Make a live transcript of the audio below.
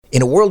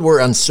In a world where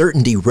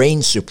uncertainty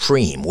reigns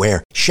supreme,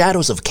 where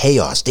shadows of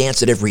chaos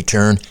dance at every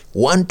turn,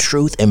 one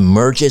truth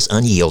emerges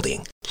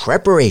unyielding.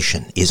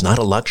 Preparation is not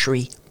a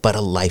luxury, but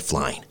a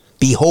lifeline.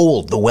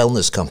 Behold the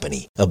Wellness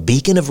Company, a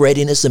beacon of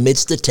readiness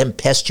amidst the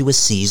tempestuous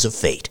seas of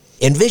fate.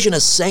 Envision a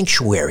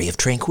sanctuary of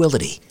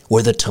tranquility,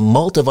 where the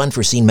tumult of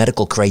unforeseen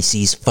medical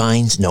crises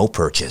finds no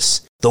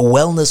purchase. The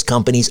Wellness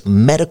Company's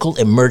Medical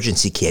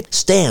Emergency Kit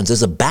stands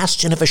as a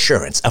bastion of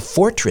assurance, a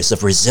fortress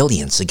of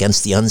resilience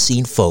against the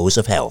unseen foes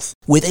of health.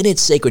 Within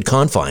its sacred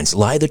confines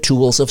lie the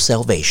tools of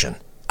salvation.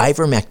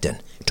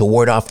 Ivermectin, to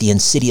ward off the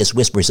insidious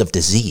whispers of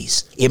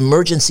disease.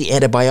 Emergency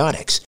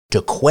antibiotics,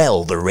 to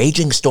quell the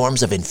raging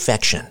storms of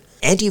infection.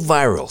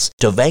 Antivirals,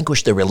 to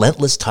vanquish the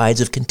relentless tides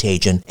of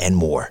contagion, and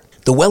more.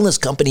 The Wellness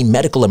Company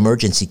Medical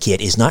Emergency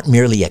Kit is not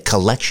merely a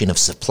collection of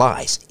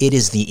supplies. It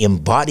is the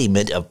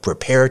embodiment of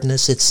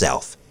preparedness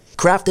itself.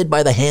 Crafted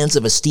by the hands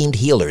of esteemed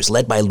healers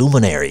led by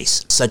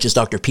luminaries such as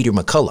Dr. Peter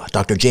McCullough,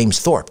 Dr. James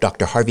Thorpe,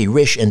 Dr. Harvey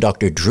Risch, and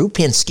Dr. Drew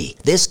Pinsky,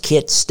 this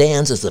kit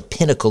stands as the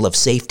pinnacle of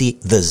safety,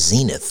 the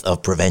zenith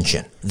of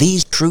prevention.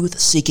 These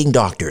truth-seeking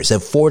doctors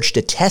have forged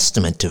a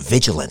testament to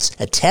vigilance,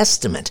 a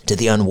testament to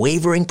the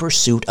unwavering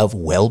pursuit of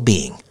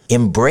well-being.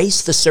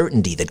 Embrace the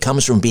certainty that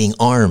comes from being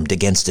armed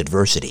against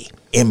adversity.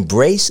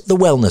 Embrace the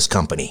Wellness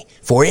Company,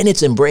 for in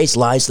its embrace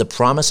lies the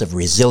promise of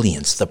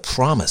resilience, the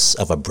promise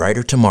of a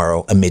brighter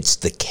tomorrow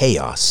amidst the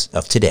chaos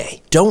of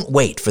today. Don't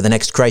wait for the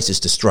next crisis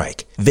to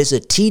strike.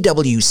 Visit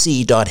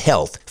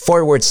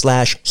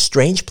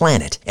twc.health/Strange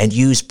Planet and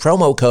use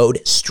promo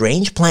code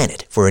Strange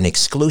Planet for an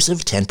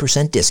exclusive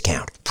 10%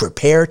 discount.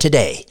 Prepare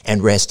today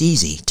and rest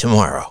easy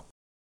tomorrow.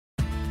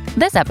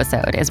 This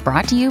episode is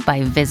brought to you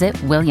by Visit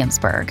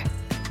Williamsburg.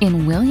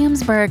 In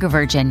Williamsburg,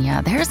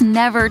 Virginia, there's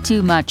never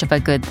too much of a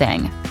good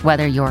thing.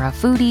 Whether you're a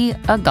foodie,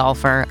 a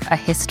golfer, a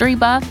history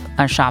buff,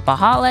 a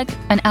shopaholic,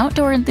 an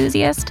outdoor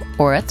enthusiast,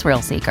 or a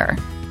thrill seeker,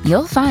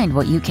 you'll find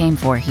what you came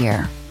for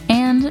here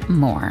and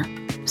more.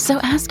 So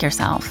ask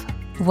yourself,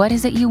 what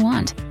is it you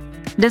want?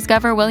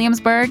 Discover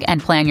Williamsburg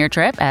and plan your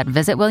trip at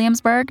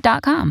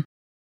visitwilliamsburg.com.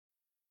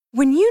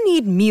 When you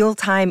need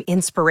mealtime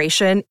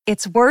inspiration,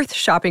 it's worth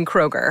shopping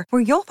Kroger,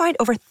 where you'll find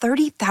over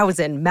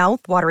 30,000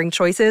 mouth-watering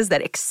choices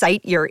that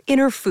excite your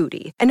inner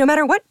foodie. And no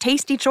matter what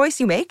tasty choice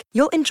you make,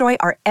 you'll enjoy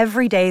our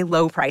everyday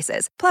low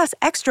prices, plus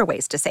extra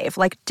ways to save,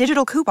 like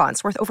digital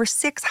coupons worth over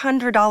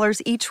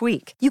 $600 each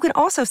week. You can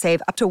also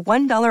save up to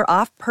 $1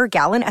 off per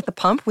gallon at the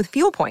pump with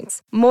fuel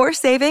points. More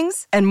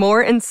savings and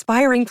more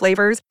inspiring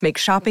flavors make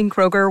shopping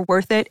Kroger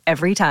worth it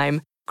every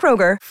time.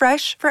 Kroger,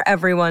 fresh for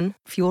everyone.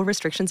 Fuel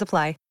restrictions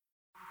apply.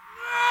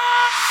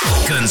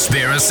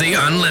 Conspiracy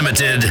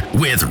Unlimited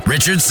with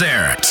Richard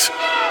Syrett.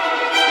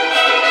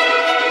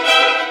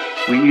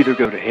 We either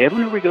go to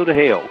heaven or we go to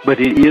hell, but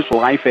it is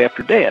life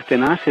after death.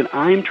 And I said,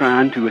 I'm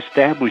trying to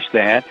establish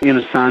that in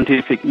a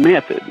scientific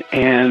method,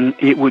 and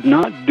it would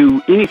not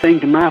do anything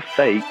to my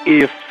faith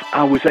if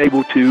I was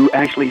able to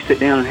actually sit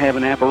down and have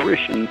an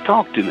apparition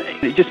talk to me.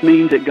 It just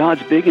means that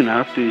God's big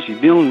enough to, as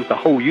you're dealing with the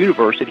whole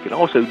universe, that he could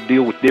also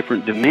deal with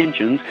different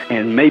dimensions,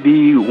 and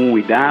maybe when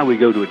we die, we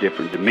go to a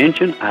different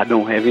dimension. I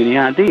don't have any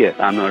idea.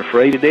 I'm not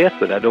afraid of death,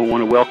 but I don't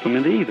want to welcome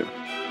it either.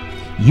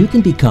 You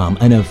can become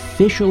an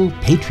official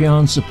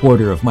Patreon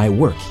supporter of my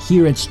work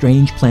here at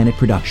Strange Planet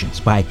Productions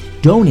by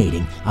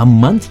donating a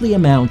monthly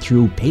amount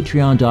through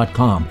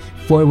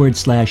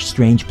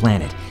patreon.com/Strange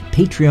Planet.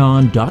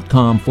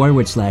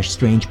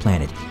 Patreon.com/Strange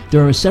Planet.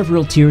 There are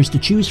several tiers to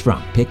choose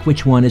from. Pick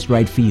which one is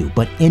right for you,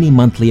 but any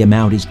monthly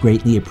amount is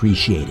greatly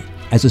appreciated.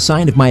 As a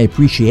sign of my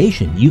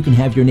appreciation, you can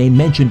have your name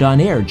mentioned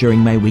on air during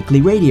my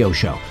weekly radio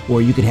show,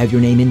 or you could have your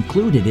name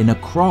included in a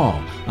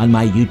crawl on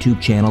my YouTube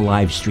channel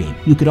live stream.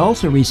 You could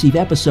also receive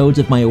episodes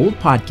of my old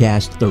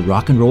podcast, The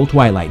Rock and Roll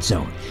Twilight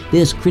Zone.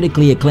 This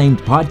critically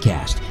acclaimed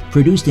podcast,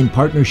 produced in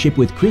partnership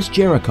with Chris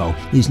Jericho,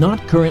 is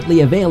not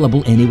currently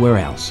available anywhere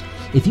else.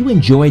 If you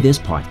enjoy this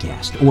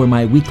podcast or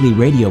my weekly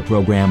radio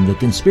program, The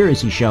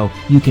Conspiracy Show,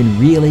 you can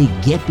really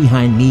get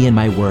behind me and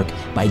my work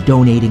by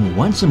donating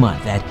once a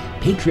month at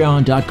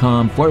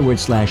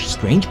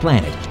patreon.com/Strange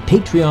Planet.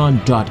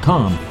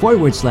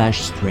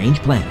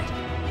 Patreon.com/Strange Planet.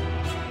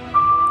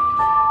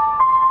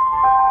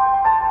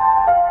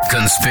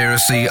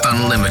 Conspiracy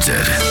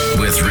Unlimited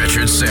with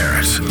Richard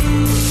Syrett.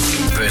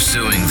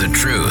 Pursuing the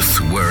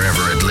truth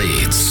wherever it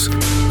leads.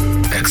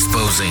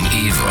 Exposing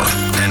evil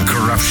and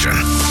corruption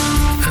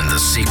and the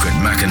secret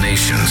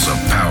machinations of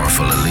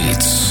powerful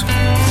elites.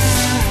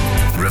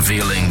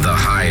 Revealing the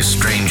high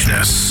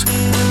strangeness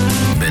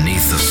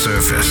beneath the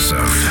surface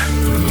of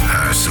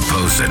our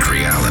supposed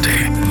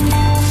reality.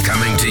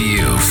 Coming to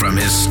you from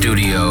his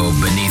studio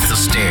beneath the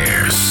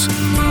stairs,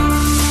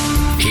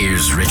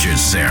 here's Richard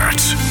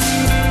Syrett.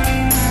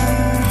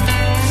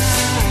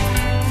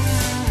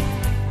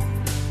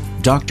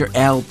 Dr.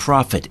 Al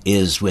Prophet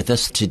is with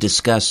us to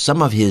discuss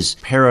some of his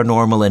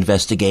paranormal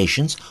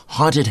investigations,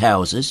 haunted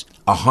houses,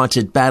 a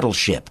haunted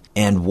battleship,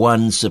 and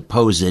one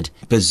supposed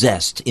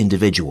possessed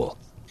individual.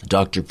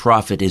 Dr.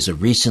 Profit is a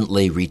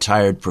recently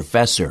retired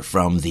professor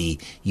from the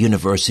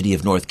University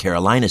of North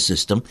Carolina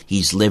system.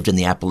 He's lived in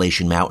the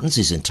Appalachian Mountains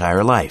his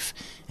entire life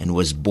and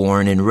was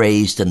born and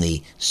raised in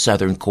the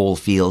southern coal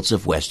fields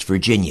of West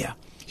Virginia.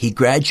 He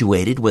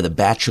graduated with a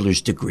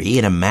bachelor's degree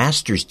and a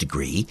master's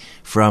degree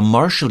from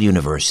Marshall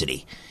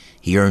University.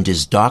 He earned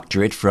his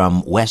doctorate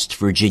from West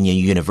Virginia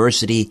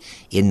University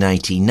in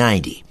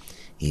 1990.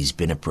 He's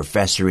been a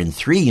professor in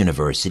 3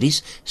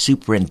 universities,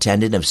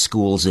 superintendent of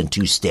schools in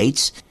 2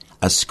 states,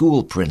 a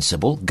school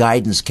principal,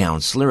 guidance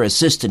counselor,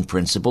 assistant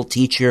principal,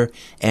 teacher,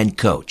 and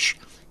coach.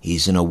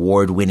 He's an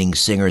award-winning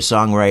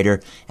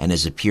singer-songwriter and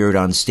has appeared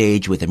on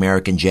stage with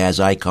American jazz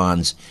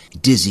icons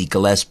Dizzy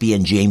Gillespie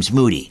and James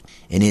Moody.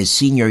 In his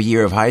senior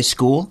year of high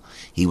school,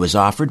 he was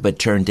offered but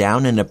turned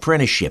down an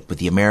apprenticeship with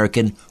the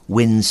American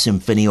Wind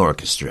Symphony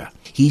Orchestra.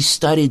 He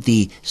studied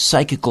the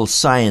psychical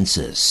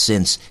sciences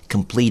since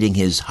completing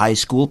his high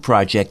school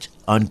project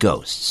on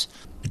ghosts.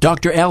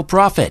 Dr. Al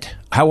Profit,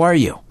 how are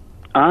you?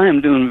 I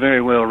am doing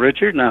very well,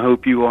 Richard, and I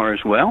hope you are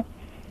as well.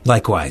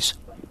 Likewise.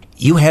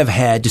 You have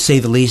had, to say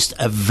the least,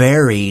 a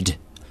varied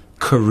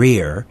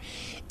career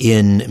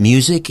in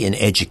music, in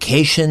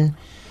education,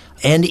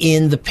 and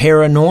in the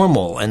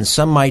paranormal, and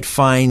some might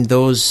find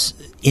those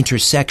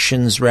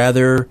intersections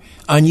rather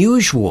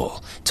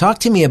unusual. Talk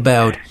to me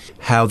about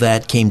how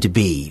that came to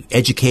be,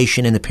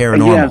 education and the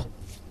paranormal.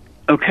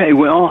 Yeah. Okay,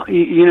 well,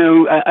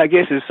 I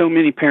guess as so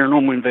many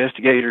paranormal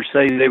investigators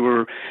say, they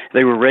were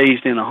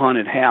raised in a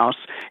haunted house,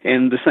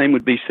 and the same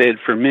would be said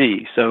for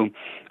me. So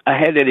I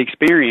had that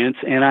experience,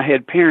 and I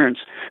had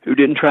parents who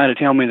didn't try to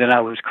tell me that I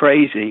was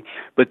crazy,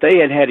 but they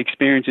had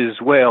experiences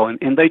as well,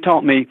 and they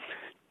taught me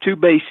 2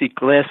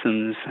 basic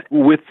lessons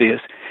with this,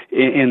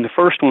 and the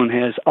first one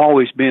has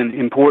always been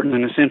important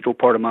and a central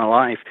part of my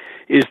life,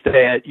 is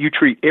that you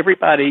treat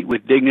everybody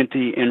with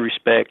dignity and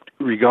respect,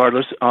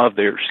 regardless of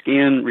their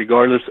skin,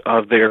 regardless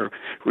of their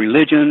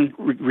religion,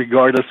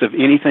 regardless of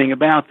anything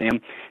about them,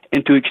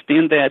 and to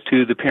extend that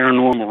to the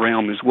paranormal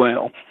realm as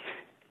well.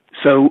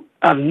 So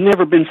I've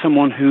never been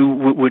someone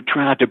who would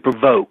try to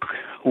provoke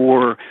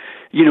or,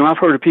 I've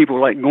heard of people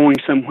like going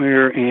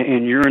somewhere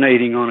and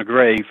urinating on a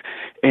grave.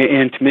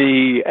 And to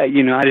me,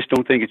 I just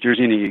don't think that there's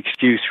any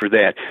excuse for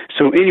that.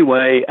 So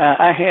anyway,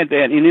 I had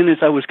that. And then as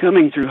I was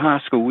coming through high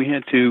school, we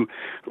had to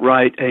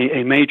write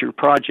a major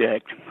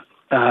project,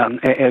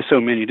 as so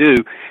many do.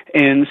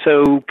 And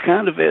so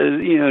kind of,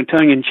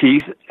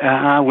 tongue-in-cheek,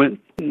 I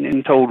went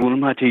and told one of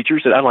my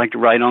teachers that I'd like to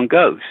write on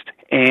ghosts.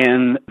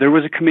 And there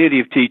was a committee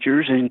of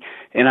teachers,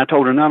 and I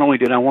told her not only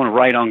did I want to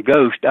write on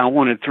ghosts, I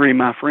wanted 3 of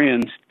my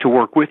friends to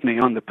work with me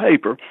on the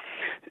paper.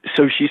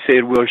 So she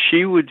said, well,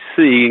 she would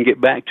see and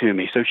get back to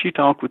me. So she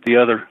talked with the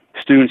other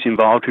students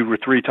involved, who were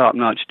 3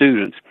 top-notch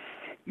students,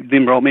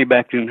 then brought me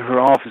back into her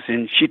office,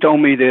 and she told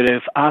me that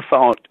if I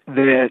thought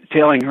that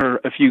telling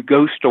her a few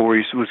ghost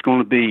stories was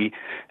going to be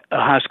a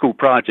high school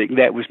project,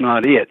 that was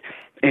not it.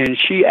 And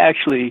she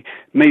actually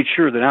made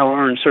sure that I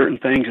learned certain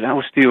things that I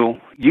was still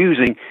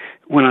using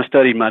when I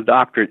studied my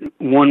doctorate.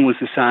 One was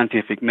the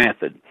scientific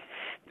method,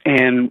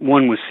 and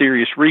one was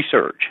serious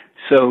research.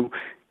 So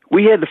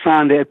we had to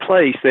find that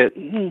place that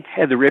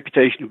had the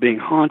reputation of being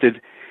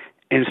haunted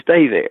and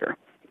stay there.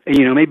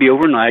 Maybe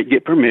overnight,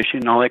 get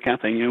permission, all that kind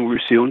of thing. We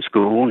were still in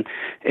school.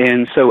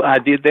 And so I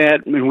did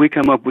that, and we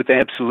come up with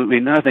absolutely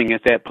nothing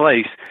at that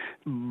place.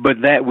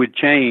 But that would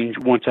change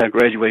once I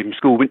graduated from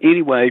school. But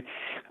anyway,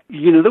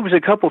 there was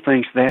a couple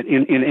things that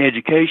in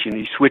education,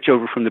 you switch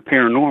over from the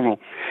paranormal.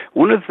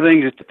 One of the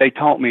things that they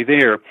taught me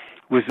there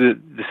was the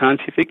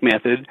scientific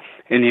method,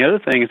 and the other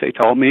thing that they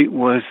taught me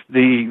was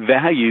the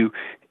value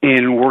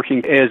in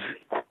working as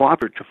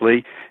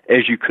cooperatively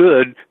as you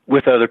could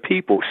with other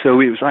people.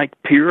 So it was like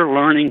peer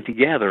learning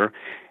together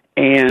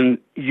and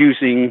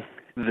using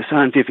the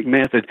scientific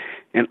method.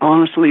 And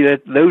honestly,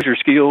 those are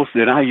skills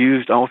that I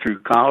used all through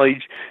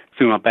college,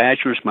 through my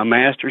bachelor's, my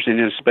master's, and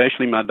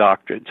especially my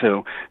doctorate.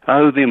 So I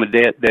owe them a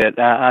debt that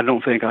I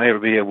don't think I'll ever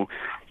be able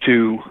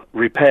to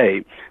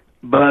repay.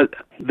 But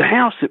the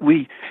house that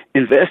we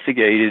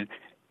investigated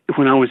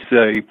when I was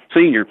a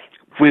senior,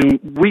 when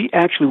we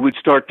actually would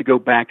start to go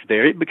back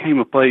there, it became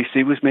a place,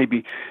 it was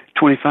maybe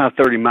 25,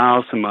 30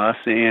 miles from us,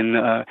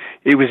 and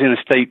it was in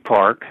a state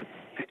park,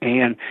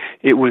 and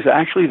it was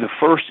actually the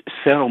first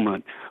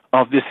settlement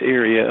of this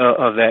area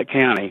of that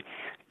county.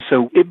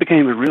 So it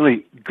became a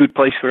really good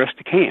place for us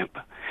to camp.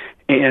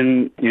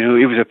 And,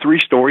 it was a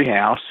 3-story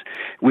house.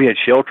 We had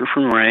shelter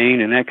from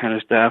rain and that kind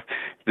of stuff.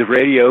 The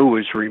radio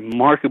was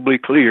remarkably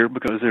clear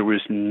because there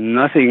was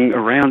nothing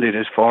around it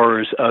as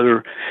far as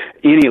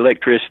any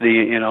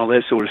electricity and all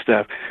that sort of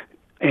stuff.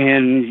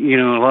 And,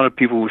 a lot of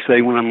people will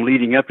say when I'm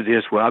leading up to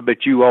this, well, I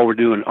bet you all were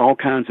doing all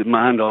kinds of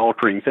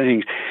mind-altering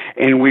things.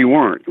 And we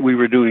weren't. We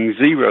were doing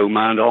 0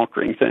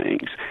 mind-altering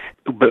things.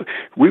 But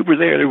we were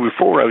there. There were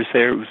 4 of us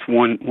there. It was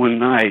one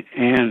night.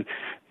 And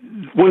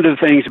one of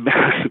the things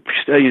about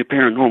studying the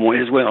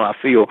paranormal as well, I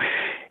feel,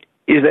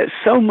 is that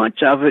so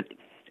much of it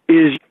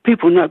is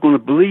people are not going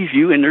to believe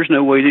you, and there's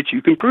no way that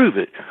you can prove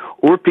it.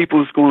 Or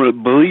people's going to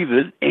believe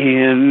it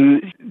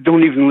and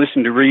don't even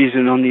listen to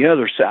reason on the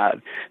other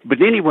side.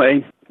 But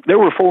anyway, there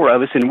were 4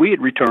 of us, and we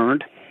had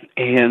returned,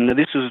 and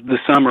this was the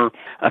summer,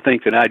 I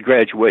think, that I'd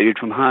graduated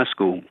from high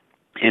school,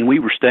 and we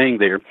were staying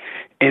there.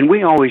 And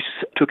we always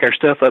took our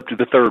stuff up to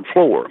the 3rd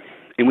floor,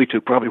 and we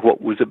took probably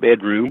what was a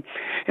bedroom,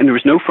 and there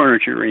was no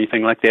furniture or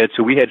anything like that,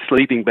 so we had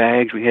sleeping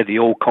bags, we had the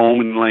old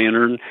Coleman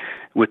lantern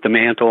with the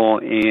mantle,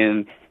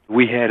 and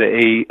we had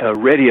a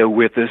radio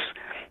with us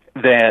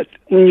that,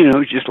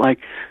 just like,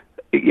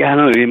 I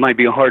know it might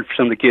be hard for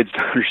some of the kids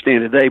to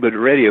understand today, but the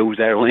radio was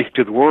our link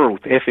to the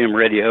world, FM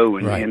radio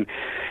and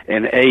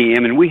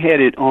AM, and we had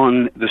it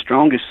on the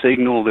strongest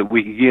signal that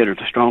we could get, or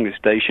the strongest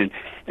station,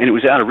 and it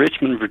was out of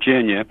Richmond,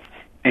 Virginia,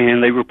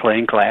 and they were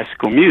playing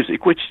classical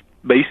music, which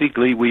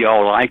basically we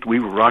all liked. We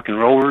were rock and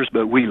rollers,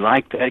 but we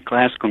liked that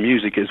classical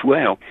music as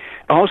well.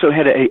 I also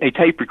had a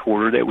tape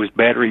recorder that was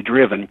battery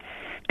driven,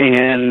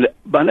 and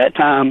by that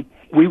time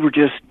we were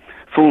just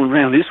fooling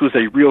around. This was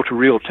a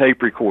reel-to-reel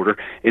tape recorder,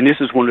 and this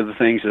is one of the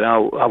things that I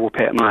will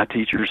pat my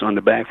teachers on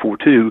the back for,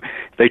 too.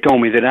 They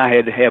told me that I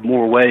had to have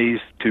more ways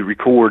to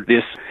record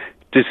this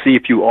to see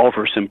if you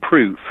offer some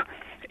proof.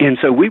 And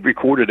so we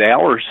recorded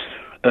hours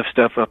of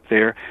stuff up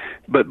there,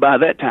 but by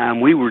that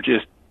time we were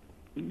just,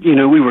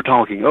 we were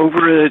talking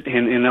over it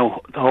and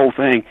the whole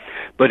thing.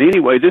 But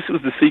anyway, this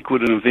was the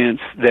sequence of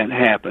events that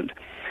happened.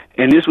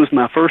 And this was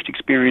my first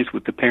experience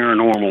with the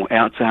paranormal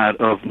outside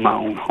of my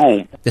own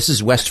home. This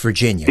is West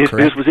Virginia, correct?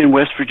 This was in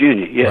West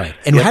Virginia, yes. Right.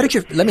 And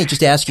let me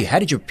just ask you, how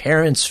did your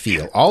parents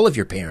feel, all of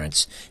your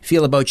parents,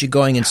 feel about you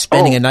going and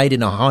spending a night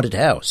in a haunted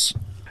house?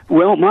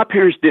 Well, my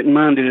parents didn't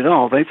mind it at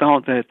all. They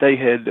thought that they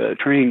had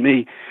trained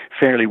me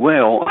fairly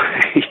well,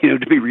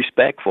 to be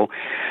respectful.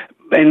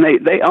 And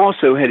they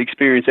also had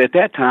experience at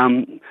that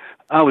time.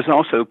 I was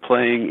also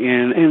playing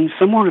in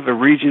somewhat of a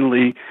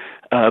regionally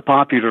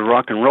popular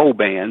rock and roll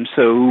band,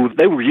 so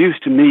they were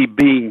used to me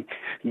being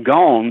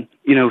gone,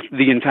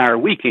 the entire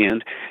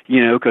weekend,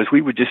 because we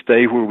would just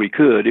stay where we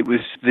could. It was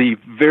the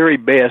very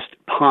best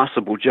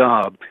possible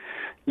job,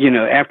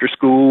 after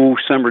school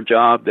summer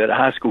job that a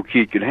high school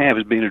kid could have,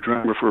 is being a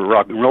drummer for a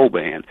rock and roll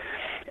band.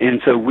 And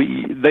so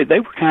they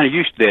were kind of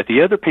used to that.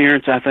 The other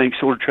parents, I think,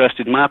 sort of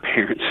trusted my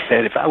parents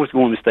that if I was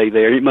going to stay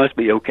there, it must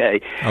be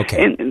okay.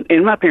 Okay.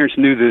 And my parents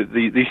knew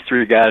these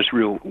 3 guys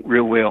real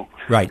well.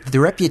 Right. The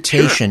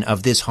reputation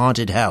of this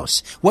haunted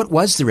house. What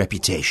was the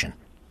reputation?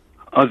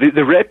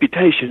 The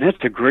reputation,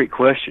 that's a great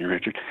question,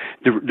 Richard.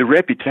 The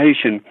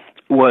reputation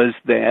was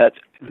that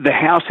the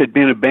house had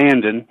been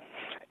abandoned,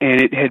 and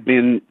it had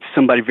been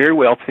somebody very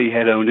wealthy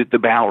had owned it, the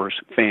Bowers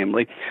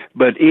family.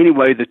 But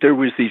anyway, that there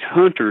was these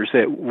hunters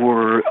that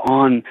were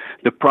on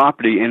the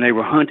property, and they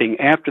were hunting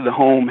after the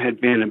home had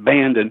been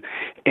abandoned,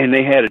 and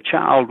they had a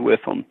child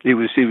with them. It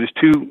was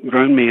 2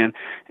 grown men,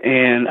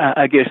 and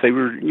I guess they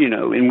were,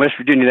 in West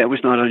Virginia that was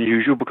not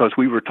unusual because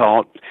we were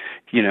taught,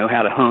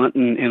 how to hunt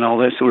and all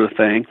that sort of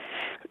thing.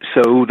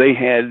 So they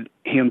had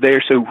him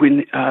there. So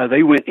when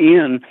they went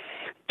in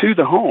to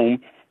the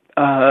home,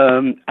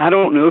 I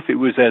don't know if it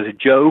was as a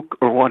joke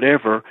or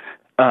whatever,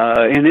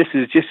 and this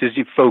is just as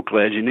a folk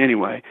legend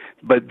anyway,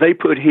 but they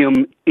put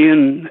him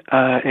in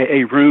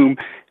a room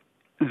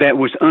that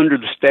was under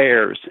the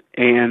stairs,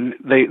 and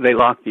they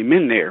locked him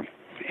in there.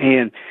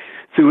 And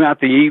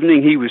throughout the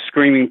evening, he was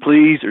screaming,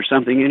 "Please, there's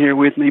something in here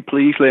with me.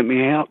 Please let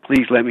me out.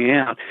 Please let me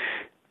out."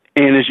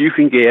 And as you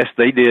can guess,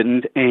 they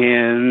didn't.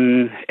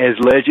 And as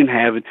legend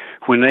have it,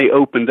 when they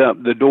opened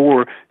up the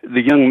door, the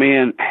young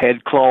man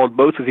had clawed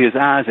both of his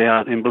eyes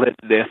out and bled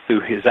to death through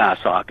his eye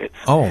sockets.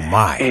 Oh,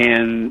 my.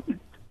 And,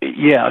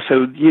 yeah,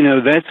 so,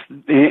 that's,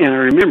 and I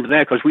remember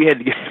that because we had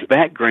to get the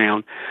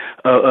background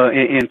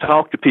and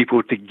talk to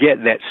people to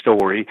get that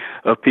story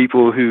of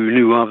people who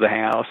knew of the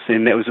house,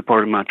 and that was a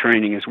part of my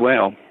training as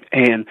well.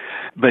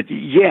 But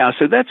yeah,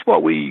 so that's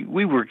what we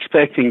were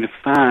expecting to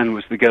find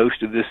was the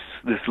ghost of this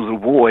little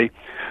boy,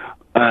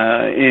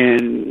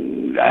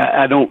 and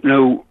I don't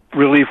know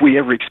really if we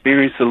ever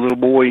experienced the little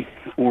boy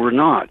or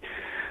not.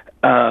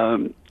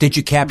 Did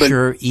you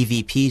capture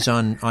EVPs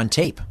on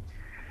tape?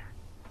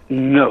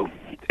 No.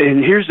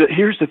 And here's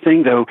the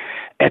thing though,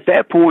 at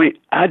that point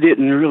I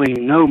didn't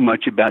really know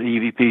much about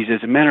EVPs.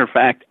 As a matter of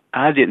fact,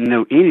 I didn't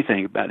know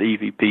anything about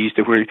EVPs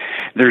to where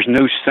there's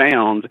no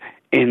sound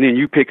and then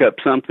you pick up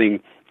something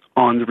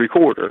on the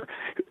recorder.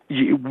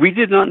 We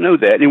did not know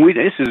that, and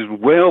this is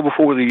well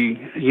before the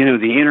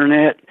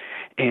internet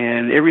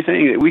and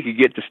everything that we could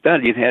get to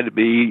study. It had to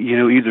be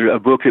either a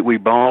book that we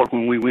bought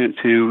when we went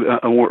to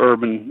a more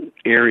urban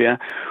area,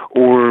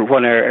 or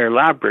what our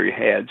library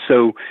had.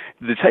 So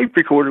the tape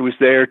recorder was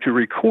there to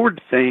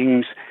record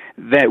things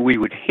that we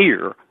would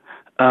hear.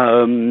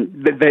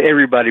 That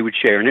everybody would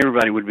share, and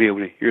everybody would be able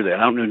to hear that.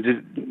 I don't know.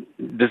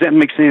 Does that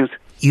make sense?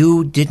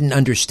 You didn't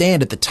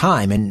understand at the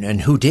time,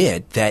 and who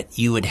did, that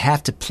you would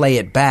have to play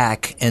it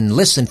back and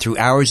listen through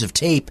hours of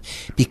tape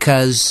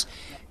because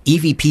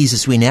EVPs,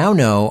 as we now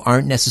know,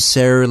 aren't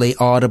necessarily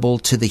audible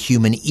to the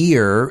human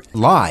ear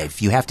live.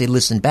 You have to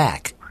listen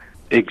back.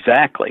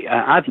 Exactly.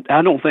 I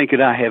don't think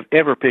that I have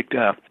ever picked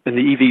up an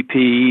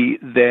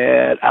EVP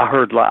that I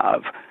heard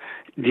live.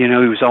 You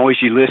know, it was always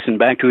you listen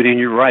back to it, and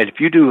you're right. If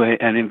you do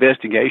an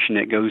investigation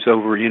that goes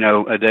over, you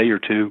know, a day or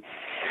two,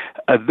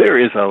 there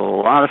is a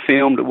lot of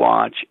film to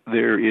watch.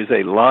 There is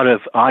a lot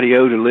of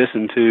audio to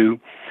listen to,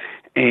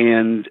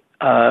 and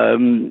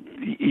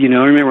you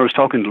know, I remember I was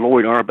talking to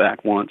Lloyd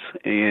Arbach once,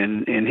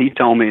 and he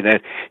told me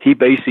that he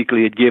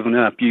basically had given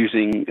up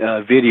using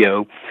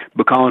video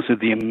because of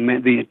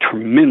the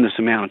tremendous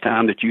amount of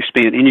time that you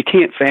spend, and you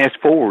can't fast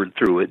forward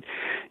through it.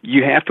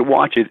 You have to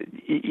watch it,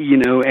 you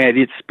know, at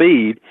its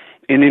speed,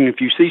 and then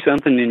if you see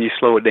something, then you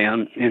slow it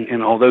down,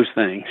 and all those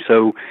things.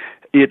 So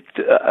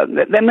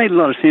that made a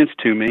lot of sense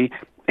to me,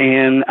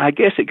 and I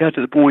guess it got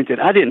to the point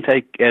that I didn't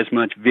take as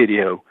much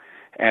video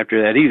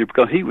after that either,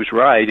 because he was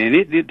right, and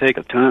it did take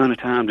a ton of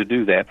time to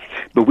do that.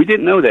 But we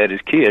didn't know that as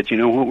kids, you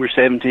know, when we were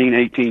 17,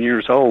 18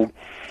 years old.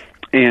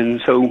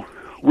 And so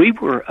we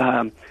were,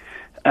 I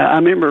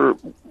remember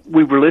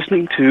we were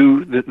listening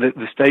to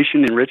the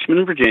station in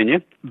Richmond,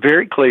 Virginia,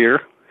 very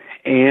clear,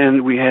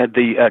 and we had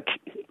the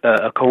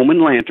a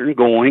Coleman lantern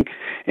going.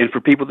 And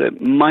for people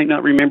that might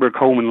not remember a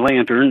Coleman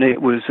lantern,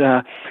 it was,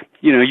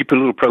 you know, you put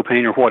a little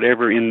propane or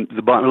whatever in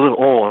the bottom, a little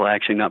oil,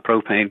 actually, not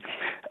propane,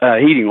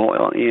 heating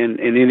oil, and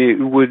then it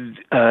would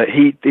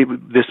heat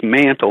this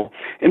mantle,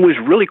 and was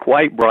really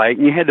quite bright,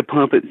 and you had to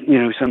pump it, you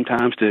know,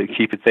 sometimes to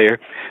keep it there,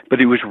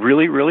 but it was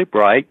really, really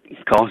bright,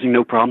 causing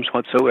no problems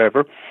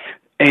whatsoever.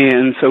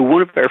 And so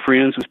one of our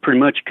friends was pretty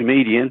much a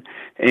comedian,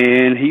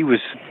 and he was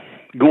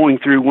going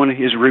through one of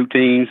his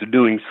routines of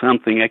doing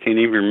something, I can't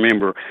even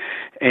remember,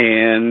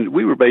 and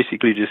we were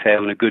basically just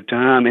having a good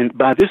time. And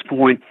by this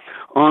point,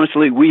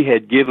 honestly, we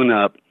had given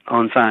up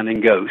on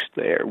finding ghosts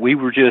there. We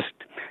were just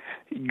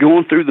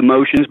going through the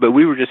motions, but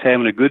we were just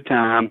having a good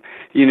time.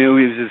 You know,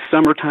 it was the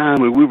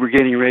summertime, and we were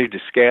getting ready to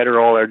scatter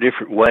all our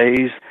different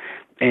ways,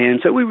 and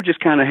so we were just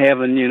kind of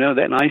having, you know,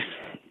 that nice,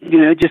 you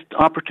know, just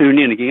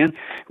opportunity. And again,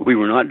 we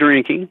were not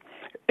drinking.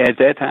 At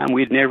that time,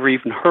 we'd never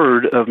even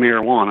heard of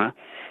marijuana.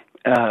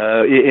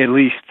 At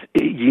least,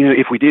 you know,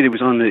 if we did, it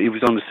was on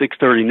the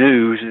 6:30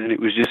 news, and it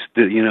was just,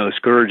 you know, a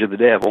scourge of the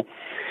devil,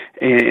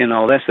 and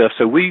all that stuff.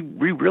 So we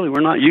really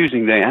were not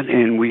using that,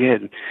 and we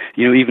had,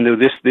 you know, even though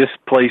this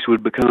place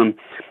would become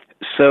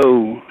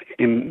so,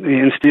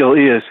 and still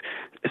is,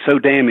 so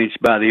damaged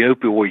by the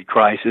opioid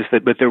crisis,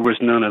 but there was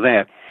none of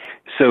that.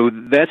 So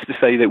that's to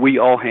say that we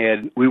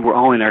were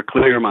all in our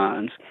clear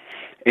minds,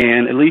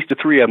 and at least the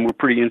three of them were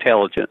pretty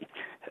intelligent.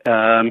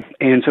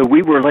 And so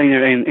we were laying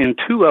there, and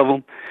two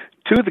of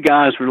the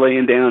guys were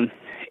laying down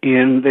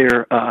in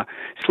their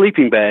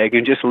sleeping bag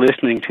and just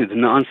listening to the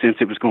nonsense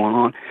that was going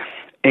on.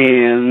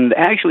 And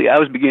actually, I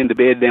was beginning to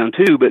bed down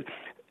too, but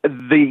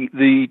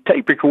the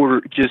tape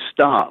recorder just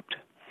stopped.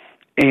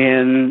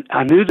 And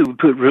I knew that we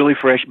put really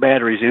fresh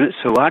batteries in it,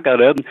 so I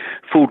got up and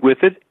fooled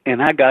with it,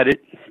 and I got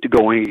it to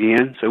going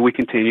again. So we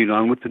continued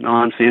on with the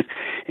nonsense,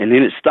 and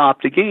then it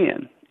stopped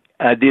again.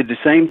 I did the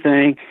same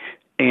thing,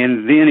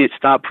 and then it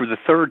stopped for the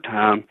third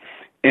time.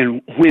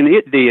 And when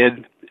it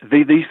did,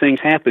 these things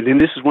happened. And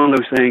this is one of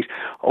those things,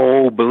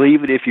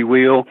 believe it if you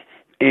will.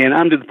 And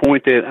I'm to the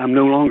point that I'm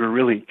no longer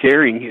really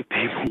caring if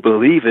people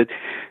believe it,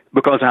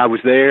 because I was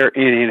there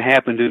and it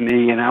happened to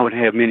me, and I would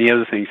have many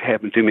other things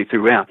happen to me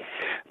throughout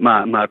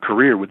my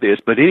career with this.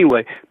 But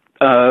anyway,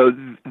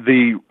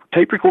 the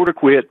tape recorder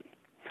quit,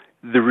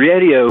 the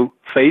radio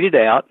faded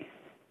out,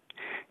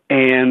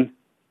 and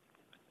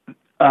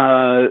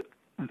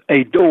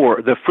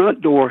the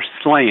front door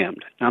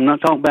slammed. I'm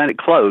not talking about it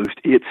closed.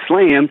 It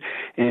slammed,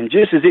 and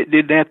just as it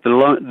did that,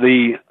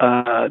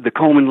 the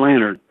Coleman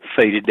lantern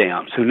faded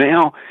down. So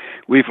now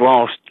we've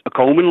lost a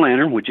Coleman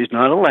lantern, which is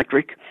not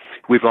electric.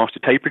 We've lost a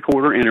tape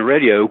recorder and a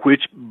radio,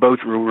 which both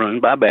were run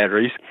by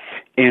batteries.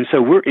 And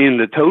so we're in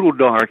the total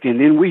dark, and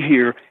then we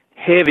hear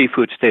heavy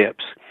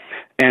footsteps.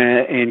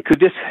 And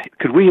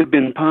could we have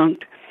been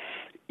punked?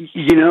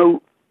 You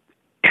know,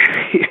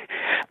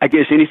 I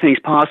guess anything's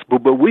possible,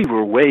 but we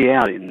were way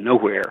out in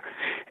nowhere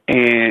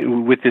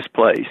and with this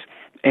place.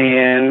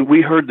 And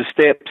we heard the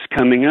steps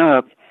coming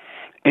up,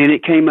 and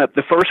it came up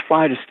the first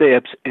flight of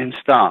steps and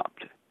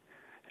stopped.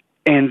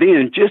 And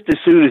then just as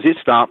soon as it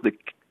stopped, the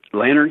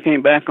lantern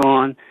came back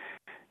on,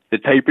 the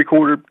tape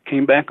recorder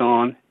came back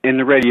on, and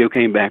the radio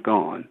came back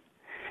on.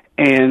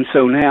 And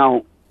so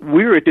now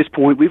we're at this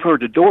point, we've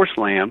heard the door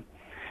slam,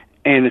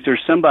 and if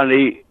there's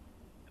somebody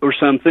or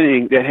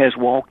something that has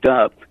walked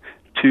up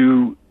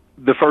to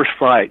the first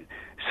flight.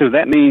 So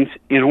that means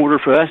in order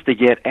for us to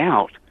get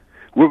out,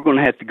 we're going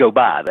to have to go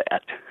by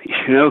that,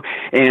 you know.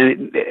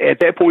 And at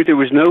that point, there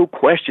was no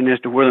question as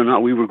to whether or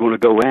not we were going to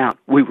go out.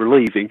 We were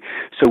leaving.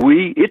 So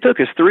it took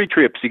us 3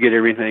 trips to get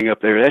everything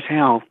up there. That's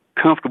how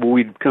comfortable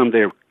we'd come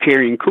there,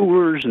 carrying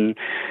coolers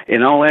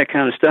and all that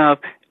kind of stuff.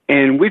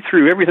 And we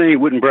threw everything that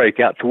wouldn't break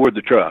out toward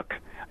the truck,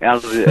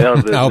 out of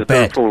the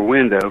third floor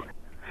window.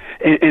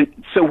 And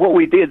so what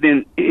we did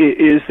then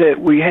is that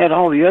we had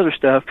all the other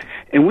stuff,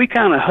 and we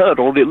kind of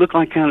huddled. It looked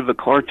like kind of a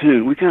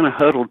cartoon. We kind of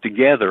huddled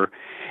together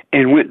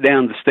and went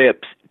down the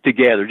steps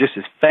together just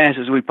as fast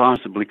as we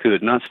possibly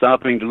could, not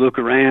stopping to look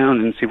around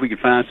and see if we could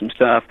find some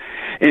stuff.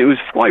 And it was,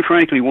 quite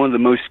frankly, one of the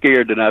most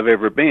scared that I've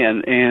ever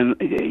been. And,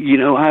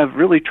 I've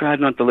really tried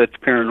not to let the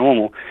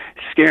paranormal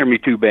scare me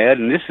too bad,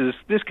 and this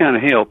kind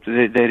of helped,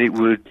 that it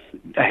would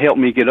help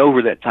me get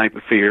over that type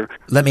of fear.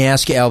 Let me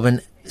ask you, Alvin,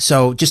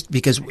 so just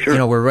because,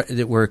 sure,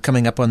 we're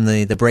coming up on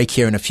the break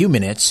here in a few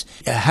minutes,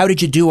 how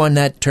did you do on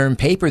that term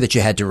paper that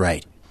you had to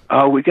write?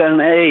 Oh, we got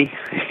an A.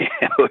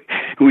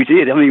 We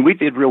did. I mean, we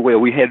did real well.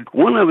 We had,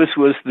 one of us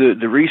was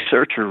the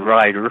researcher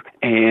writer,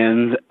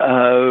 and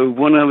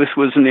one of us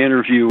was an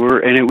interviewer,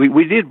 and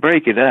we did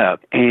break it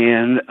up,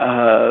 and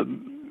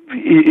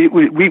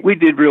we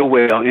did real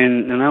well,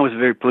 and I was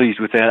very pleased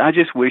with that. I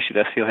just wish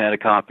that I still had a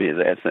copy of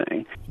that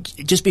thing.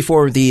 Just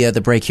before the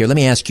break here, let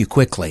me ask you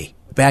quickly,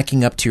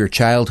 backing up to your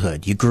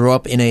childhood, you grew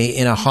up in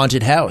a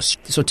haunted house.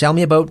 So tell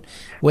me about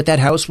what that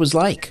house was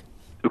like.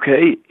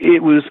 Okay,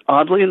 it was,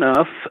 oddly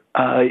enough,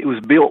 it was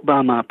built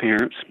by my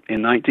parents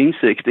in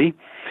 1960,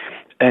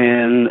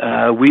 and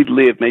we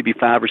lived maybe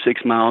 5 or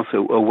 6 miles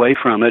away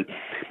from it.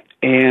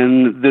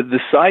 And the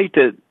site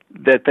that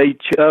they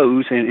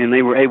chose and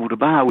they were able to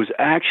buy was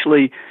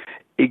actually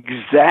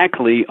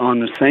exactly on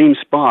the same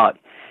spot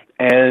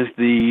as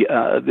the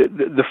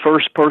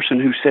first person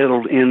who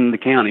settled in the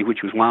county,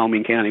 which was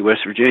Wyoming County,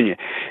 West Virginia.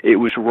 It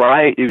was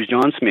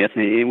John Smith,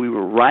 and we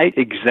were right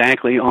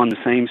exactly on the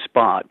same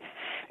spot.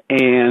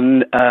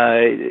 And,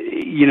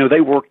 they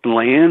worked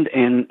land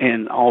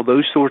and all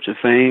those sorts of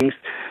things.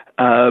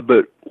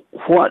 So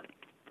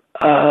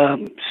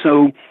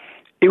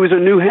it was a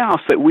new house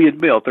that we had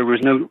built. There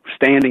was no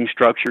standing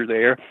structure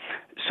there.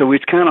 So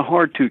it's kind of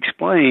hard to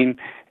explain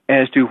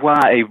as to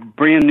why a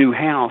brand new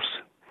house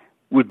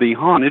would be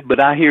haunted,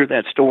 but I hear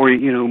that story,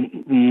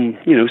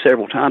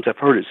 several times. I've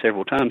heard it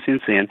several times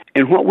since then.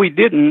 And what we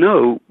didn't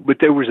know, but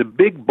there was a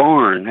big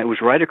barn that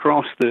was right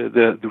across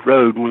the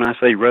road. When I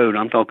say road,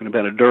 I'm talking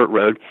about a dirt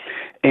road,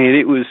 and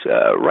it was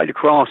right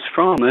across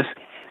from us.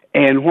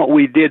 And what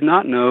we did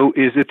not know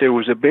is that there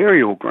was a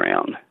burial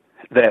ground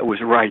that was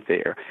right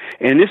there.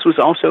 And this was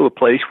also a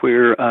place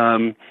where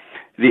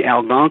the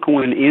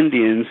Algonquin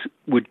Indians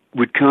would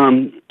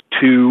come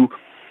to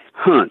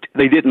hunt.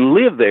 They didn't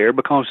live there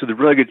because of the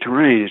rugged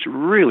terrain. It's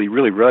really,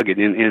 really rugged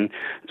in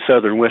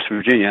southern West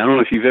Virginia. I don't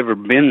know if you've ever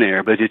been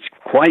there, but it's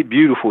quite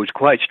beautiful. It's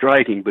quite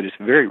striking, but it's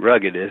very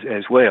rugged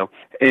as well.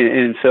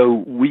 And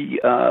so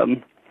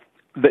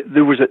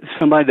there was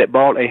somebody that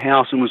bought a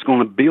house and was going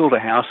to build a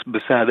house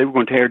beside. They were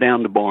going to tear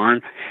down the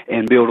barn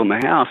and build them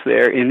a house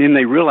there. And then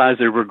they realized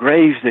there were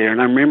graves there.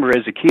 And I remember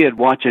as a kid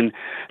watching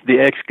the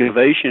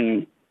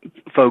excavation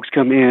folks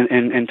come in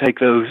and take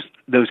those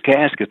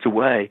caskets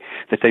away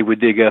that they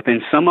would dig up.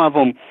 And some of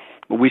them,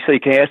 when we say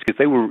caskets,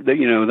 they were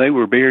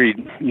buried,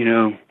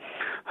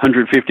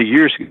 150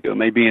 years ago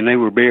maybe, and they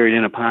were buried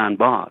in a pine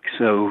box.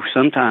 So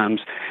sometimes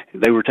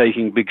they were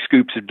taking big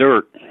scoops of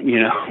dirt,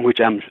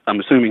 which I'm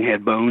assuming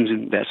had bones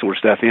and that sort of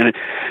stuff in it.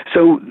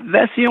 So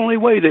that's the only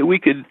way that we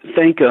could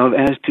think of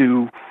as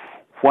to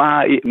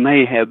why it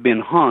may have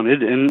been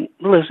haunted. And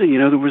listen,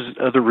 there was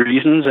other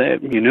reasons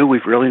that,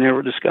 we've really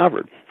never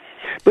discovered.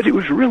 But it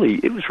was really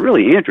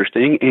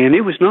interesting, and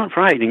it was not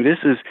frightening. This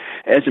is,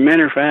 as a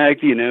matter of fact,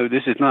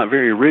 this is not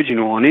very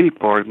original on any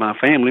part of my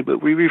family,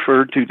 but we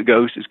referred to the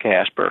ghost as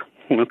Casper.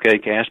 Okay,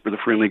 Casper the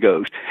Friendly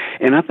Ghost.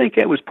 And I think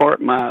that was part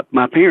of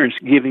my parents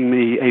giving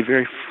me a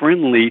very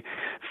friendly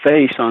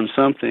face on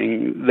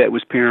something that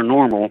was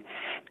paranormal,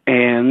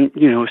 and,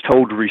 was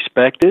told to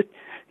respect it,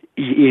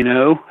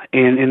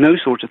 and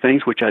those sorts of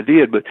things, which I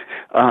did. But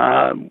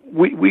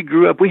we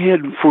grew up, we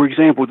had, for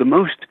example, the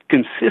most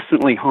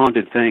consistently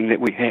haunted thing that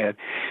we had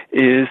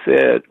is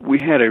that we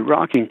had a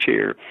rocking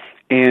chair,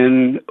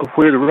 and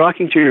where the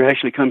rocking chair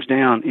actually comes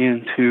down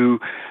into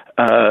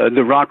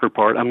the rocker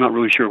part, I'm not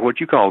really sure what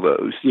you call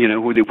those,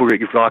 where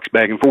it rocks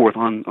back and forth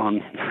on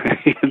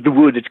the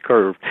wood that's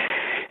curved.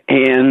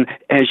 And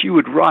as you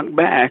would rock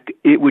back,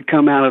 it would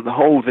come out of the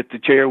hole that the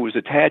chair was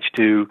attached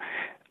to,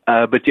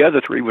 but the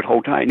other three would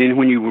hold tight. And then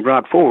when you would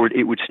rock forward,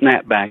 it would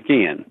snap back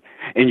in,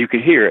 and you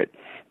could hear it.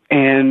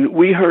 And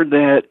we heard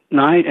that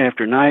night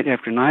after night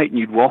after night, and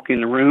you'd walk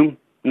in the room,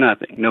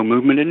 nothing. No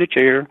movement in the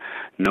chair,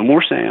 no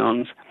more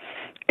sounds.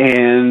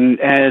 And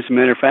as a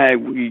matter of fact,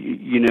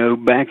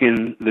 back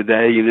in the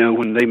day,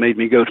 when they made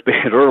me go to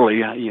bed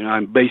early,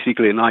 I'm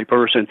basically a night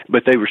person,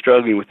 but they were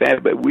struggling with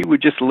that. But we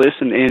would just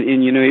listen, and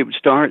it would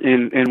start,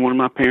 and one of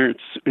my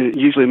parents,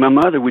 usually my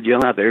mother, would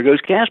yell out, "There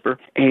goes Casper."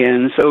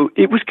 And so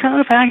it was kind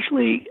of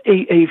actually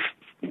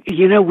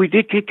we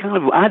did get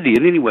I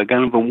did anyway,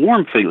 kind of a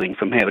warm feeling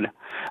from heaven.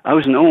 I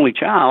was an only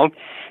child,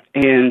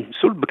 and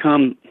sort of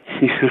become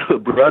a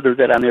brother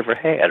that I never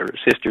had, or a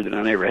sister that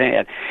I never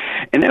had.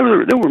 And there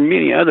were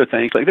many other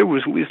things. Like we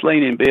was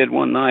laying in bed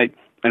one night,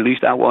 at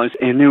least I was,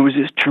 and there was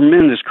this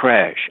tremendous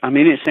crash. I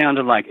mean, it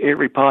sounded like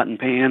every pot and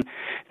pan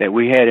that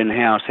we had in the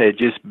house had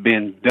just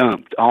been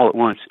dumped all at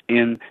once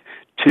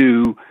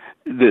into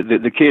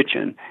the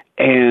kitchen.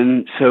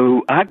 And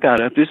so I got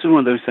up. This is one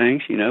of those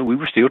things, we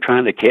were still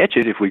trying to catch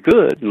it if we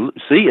could,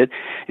 see it.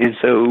 And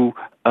so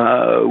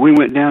we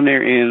went down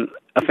there, and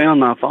I found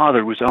my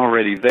father was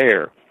already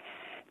there.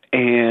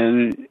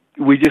 And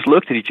we just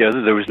looked at each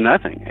other. There was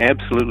nothing,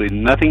 absolutely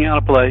nothing out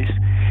of place.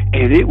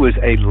 And it was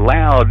a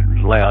loud,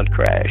 loud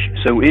crash.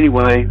 So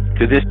anyway,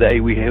 to this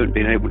day, we haven't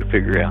been able to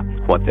figure out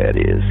what that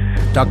is.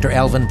 Dr.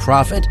 Alvin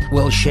Profit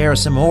will share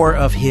some more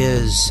of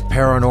his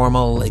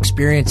paranormal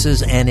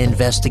experiences and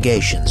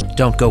investigations.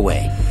 Don't go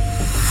away.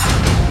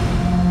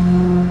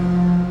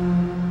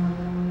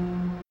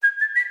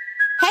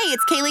 Hey,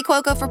 it's Kaylee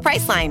Cuoco for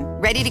Priceline.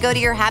 Ready to go to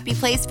your happy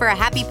place for a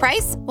happy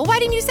price? Well, why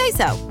didn't you say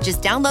so?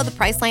 Just download the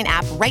Priceline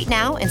app right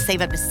now and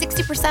save up to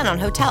 60% on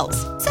hotels.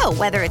 So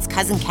whether it's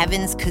Cousin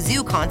Kevin's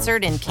Kazoo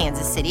Concert in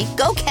Kansas City,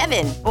 go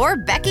Kevin, or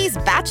Becky's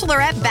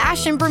Bachelorette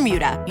Bash in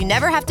Bermuda, you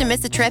never have to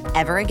miss a trip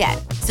ever again.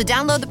 So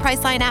download the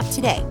Priceline app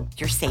today.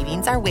 Your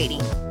savings are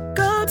waiting.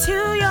 Go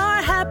to your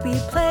happy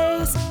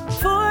place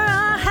for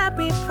a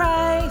happy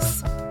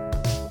price.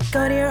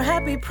 Go to your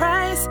happy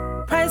price,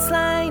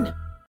 Priceline.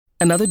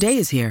 Another day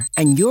is here,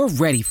 and you're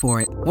ready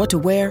for it. What to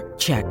wear?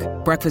 Check.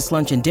 Breakfast,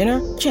 lunch, and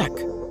dinner? Check.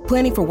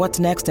 Planning for what's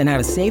next and how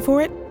to save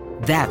for it?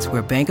 That's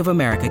where Bank of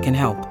America can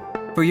help.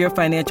 For your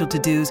financial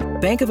to-dos,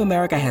 Bank of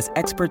America has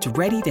experts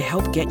ready to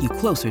help get you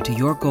closer to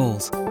your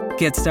goals.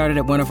 Get started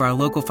at one of our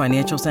local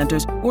financial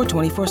centers or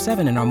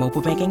 24/7 in our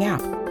mobile banking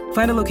app.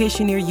 Find a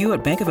location near you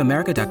at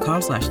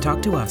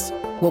bankofamerica.com/talktous.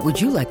 What would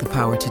you like the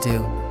power to do?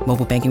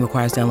 Mobile banking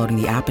requires downloading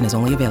the app and is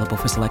only available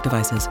for select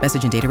devices.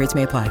 Message and data rates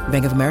may apply.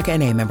 Bank of America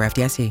NA, member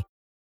FDIC.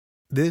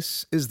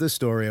 This is the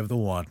story of the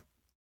one.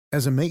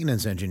 As a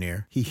maintenance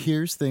engineer, he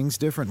hears things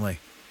differently.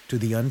 To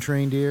the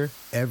untrained ear,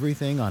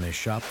 everything on his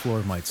shop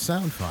floor might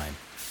sound fine,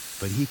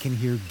 but he can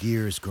hear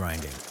gears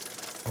grinding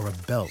or a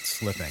belt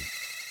slipping.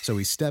 So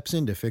he steps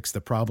in to fix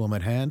the problem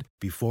at hand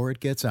before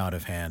it gets out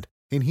of hand.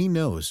 And he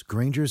knows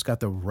Grainger's got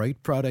the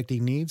right product he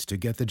needs to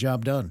get the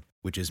job done,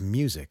 which is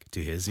music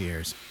to his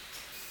ears.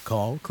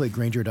 Call, click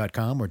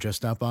Grainger.com, or just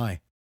stop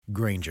by.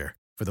 Grainger,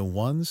 for the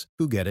ones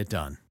who get it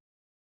done.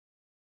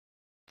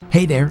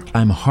 Hey there,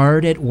 I'm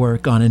hard at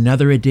work on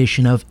another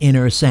edition of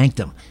Inner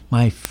Sanctum,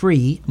 my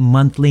free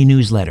monthly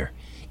newsletter.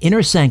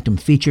 Inner Sanctum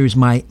features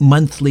my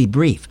monthly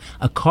brief,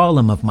 a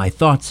column of my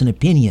thoughts and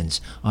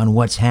opinions on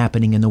what's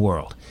happening in the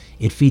world.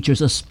 It features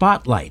a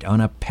spotlight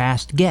on a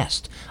past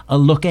guest, a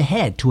look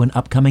ahead to an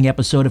upcoming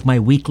episode of my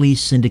weekly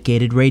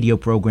syndicated radio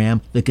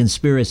program, The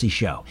Conspiracy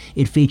Show.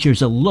 It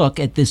features a look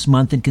at this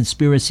month in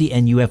conspiracy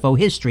and UFO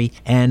history,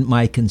 and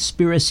my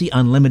Conspiracy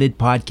Unlimited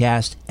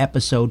podcast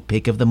episode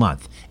pick of the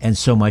month, and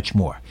so much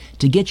more.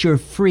 To get your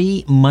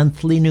free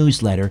monthly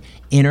newsletter,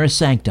 Inner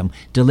Sanctum,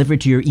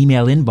 delivered to your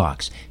email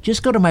inbox,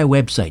 just go to my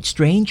website,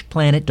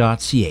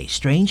 strangeplanet.ca,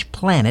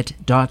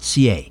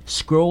 strangeplanet.ca.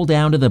 Scroll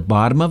down to the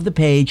bottom of the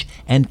page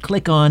and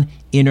click on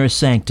Inner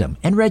Sanctum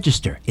and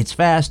register. It's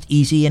fast,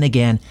 easy, and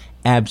again,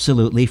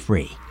 absolutely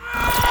free.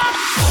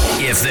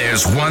 If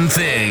there's one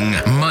thing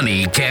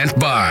money can't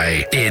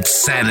buy, it's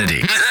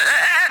sanity.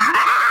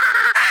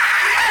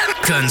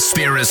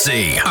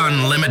 Conspiracy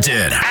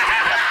Unlimited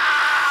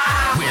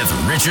with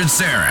Richard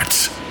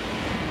Syrett.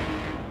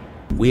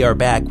 We are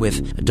back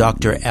with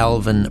Dr.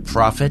 Alvin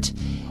Profit,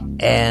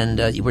 and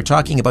you were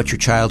talking about your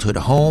childhood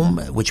home,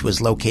 which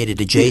was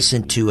located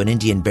adjacent to an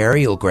Indian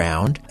burial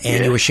ground,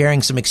 and you were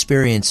sharing some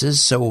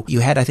experiences, so you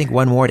had, I think,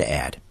 one more to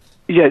add.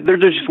 Yeah,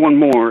 there's just one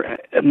more.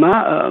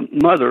 My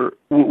mother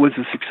was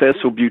a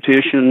successful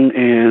beautician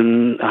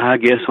and, I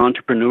guess,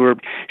 entrepreneur.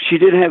 She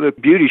did have a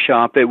beauty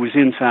shop that was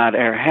inside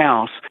our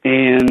house,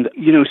 and,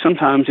 you know,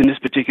 sometimes in this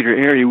particular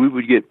area we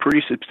would get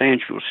pretty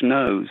substantial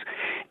snows,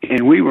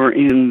 and we were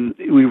in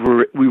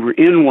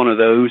one of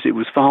those. It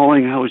was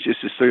falling. I was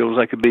just as thrilled as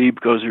I could be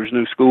because there was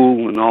no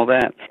school and all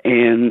that,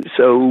 and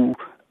so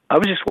I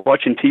was just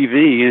watching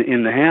TV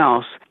in the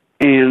house.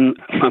 And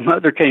my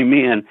mother came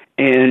in,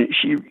 and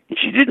she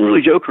didn't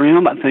really joke around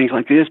about things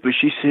like this, but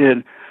she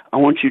said, I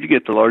want you to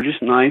get the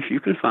largest knife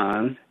you can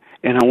find,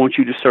 and I want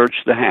you to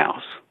search the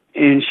house.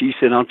 And she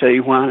said, I'll tell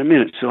you why in a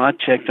minute. So I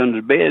checked under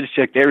the bed,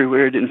 checked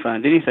everywhere, didn't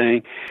find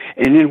anything.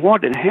 And then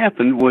what had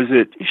happened was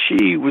that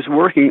she was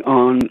working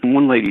on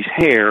one lady's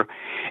hair,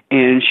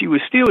 and she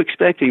was still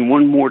expecting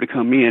one more to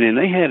come in, and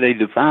they had a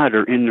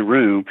divider in the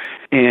room,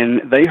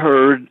 and they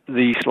heard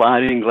the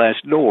sliding glass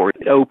door.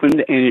 It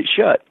opened and it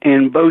shut,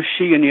 and both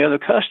she and the other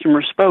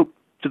customer spoke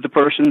to the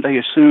person they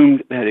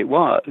assumed that it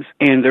was,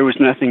 and there was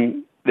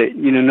nothing that,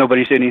 you know,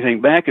 nobody said anything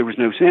back. There was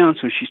no sound,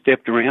 so she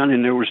stepped around,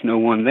 and there was no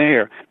one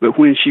there. But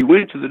when she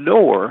went to the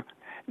door,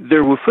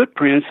 there were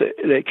footprints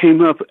that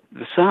came up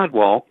the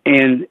sidewalk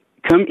and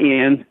come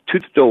in to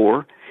the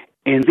door,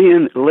 and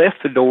then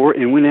left the door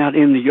and went out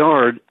in the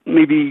yard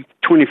maybe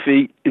 20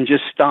 feet and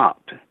just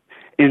stopped.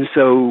 And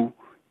so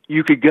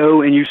you could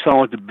go and you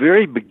saw at the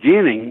very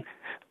beginning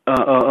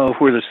of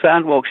where the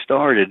sidewalk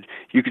started,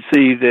 you could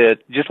see that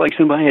just like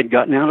somebody had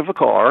gotten out of a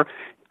car,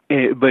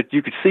 but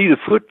you could see the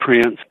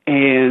footprints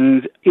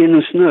and in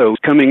the snow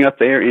coming up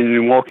there and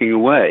then walking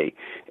away.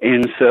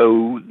 And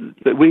so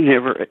but we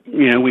never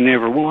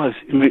was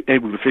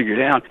able to figure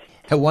it out.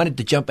 I wanted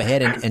to jump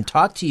ahead and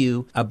talk to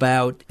you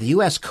about the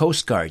U.S.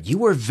 Coast Guard. You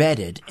were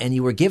vetted and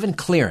you were given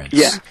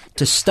clearance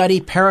to study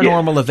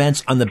paranormal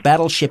events on the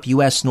battleship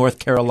U.S. North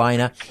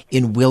Carolina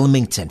in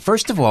Wilmington.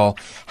 First of all,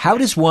 how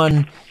does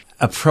one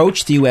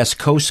approach the U.S.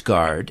 Coast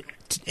Guard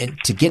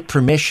to get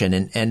permission,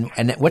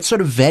 and what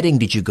sort of vetting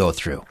did you go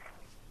through?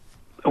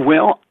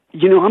 Well,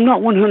 I'm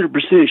not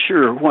 100%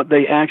 sure what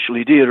they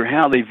actually did or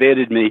how they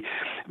vetted me,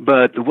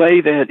 but the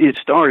way that it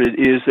started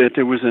is that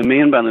there was a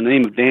man by the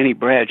name of Danny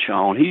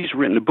Bradshaw, and he's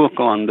written a book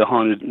on the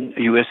haunted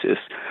USS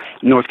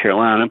North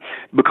Carolina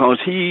because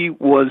he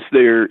was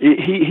there.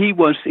 He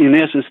was, in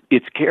essence,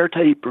 its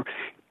caretaker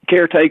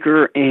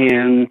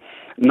and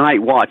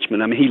night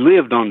watchman. I mean, he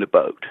lived on the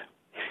boat.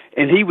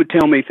 And he would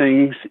tell me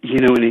things, in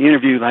the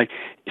interview, like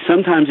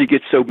sometimes it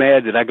gets so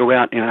bad that I go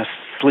out and I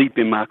sleep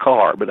in my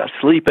car, but I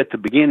sleep at the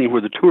beginning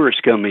where the tourists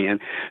come in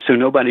so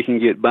nobody can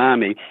get by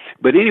me.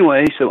 But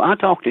anyway, so I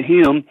talked to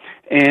him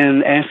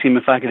and asked him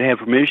if I could have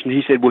permission.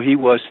 He said, well, he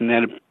wasn't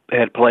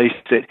at a place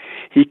that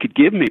he could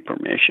give me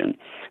permission.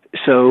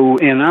 So,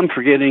 and I'm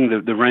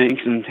forgetting the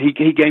ranks, and he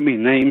gave me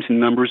names and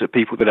numbers of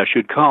people that I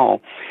should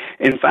call.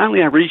 And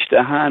finally I reached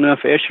a high enough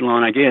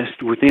echelon, I guess,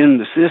 within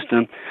the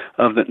system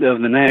of the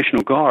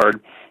National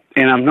Guard.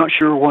 And I'm not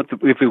sure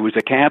if it was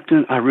a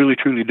captain. I really,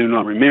 truly do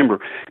not remember.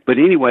 But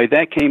anyway,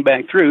 that came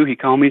back through. He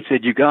called me and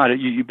said, you got it.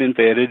 You've been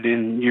vetted,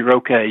 and you're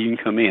okay. You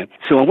can come in.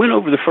 So I went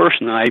over the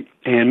first night,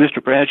 and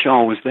Mr.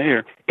 Bradshaw was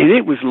there, and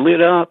it was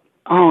lit up.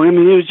 Oh, I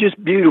mean, it was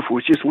just beautiful.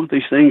 It's just one of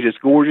these things that's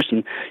gorgeous.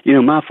 And,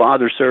 my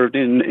father served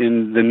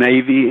in the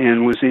Navy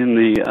and was in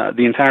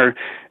the entire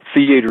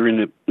theater in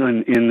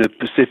the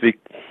Pacific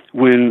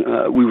when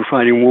we were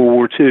fighting World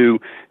War II,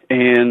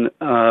 and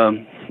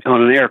on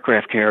an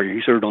aircraft carrier.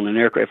 He served on an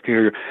aircraft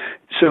carrier.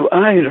 So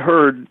I had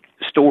heard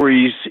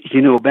stories,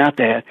 about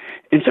that.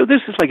 And so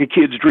this is like a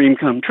kid's dream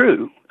come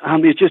true. I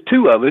mean, it's just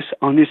two of us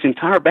on this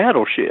entire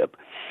battleship.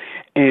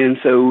 And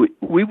so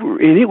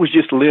and it was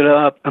just lit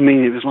up. I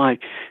mean, it was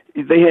like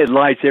they had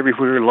lights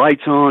everywhere,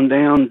 lights on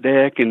down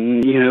deck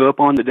and, up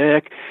on the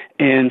deck.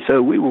 And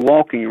so we were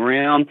walking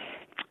around,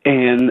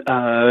 and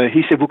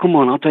he said, well, come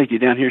on, I'll take you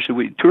down here. So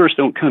tourists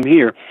don't come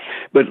here,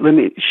 but let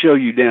me show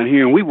you down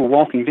here. And we were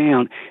walking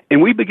down,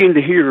 and we began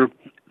to hear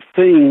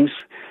things.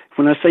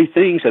 When I say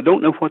things, I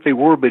don't know what they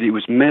were, but it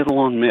was metal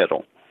on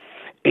metal.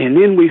 And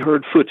then we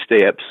heard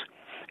footsteps,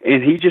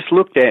 and he just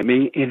looked at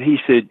me, and he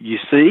said, you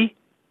see?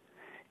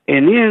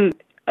 And then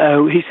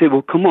he said,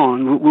 well, come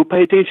on, we'll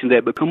pay attention to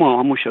that, but come on,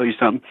 I'm going to show you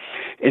something.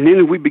 And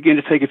then we began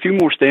to take a few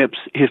more steps.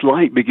 His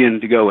light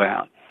began to go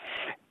out.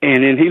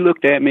 And then he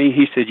looked at me.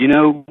 He said,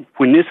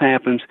 when this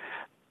happens,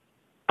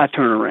 I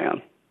turn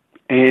around.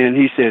 And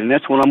he said, and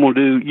that's what I'm going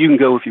to do. You can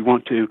go if you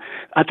want to.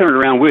 I turned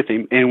around with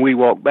him, and we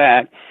walked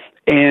back.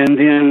 And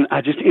then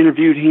I just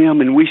interviewed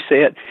him, and we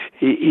sat.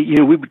 We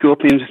would go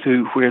up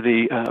into where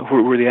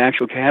the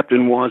actual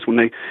captain was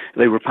when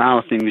they were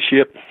piloting the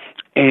ship.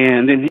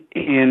 And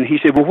he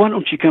said, well, why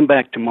don't you come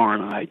back tomorrow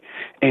night,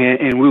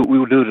 and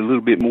we'll do it a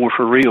little bit more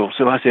for real.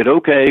 So I said,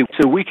 okay.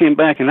 So we came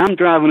back, and I'm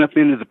driving up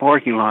into the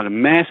parking lot, a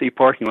massive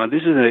parking lot.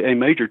 This is a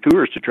major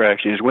tourist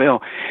attraction as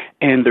well,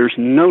 and there's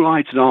no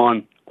lights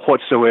on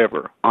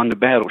whatsoever on the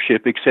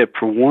battleship except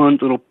for one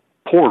little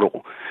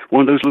portal,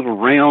 one of those little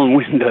round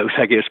windows,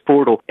 I guess,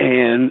 portal.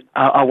 And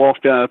I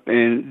walked up,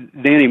 and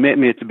Danny met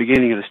me at the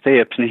beginning of the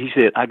steps, and he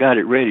said, I got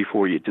it ready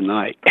for you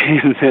tonight.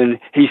 And then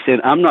he said,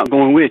 I'm not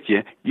going with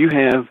you. You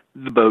have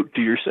the boat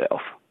to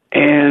yourself.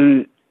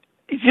 And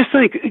just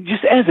think,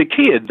 just as a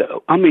kid,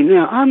 though, I mean,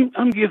 now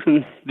I'm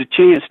given the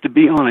chance to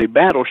be on a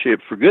battleship,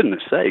 for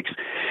goodness sakes.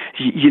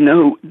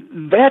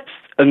 That's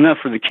enough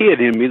for the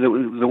kid in me,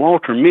 the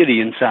Walter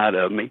Mitty inside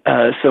of me.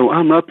 So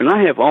I'm up, and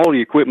I have all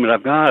the equipment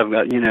I've got.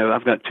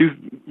 I've got two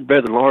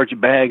rather large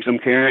bags I'm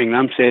carrying, and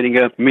I'm setting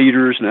up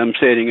meters, and I'm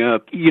setting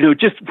up,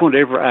 just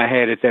whatever I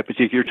had at that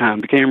particular time,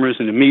 the cameras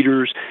and the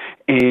meters.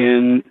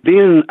 And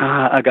then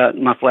I got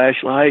my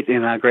flashlight,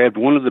 and I grabbed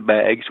one of the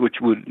bags, which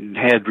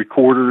had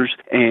recorders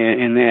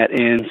and that.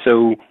 And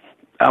so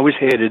I was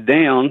headed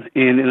down,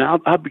 and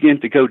I began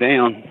to go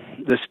down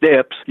the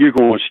steps. You're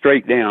going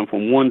straight down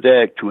from one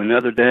deck to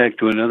another deck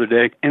to another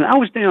deck. And I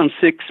was down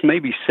 6,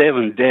 maybe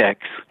 7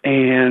 decks.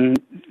 And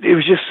it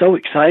was just so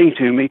exciting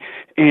to me.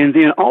 And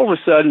then all of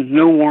a sudden,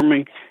 no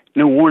warning,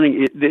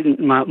 it didn't,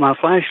 my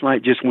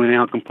flashlight just went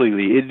out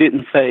completely. It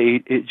didn't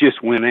fade. It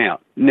just went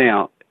out.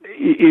 Now,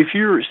 if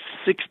you're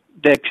 6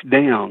 decks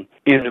down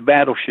in a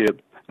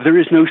battleship, there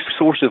is no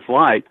source of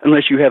light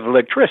unless you have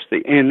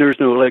electricity, and there's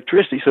no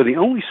electricity. So the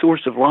only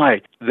source of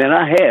light that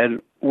I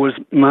had was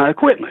my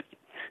equipment.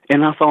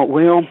 And I thought,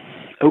 well,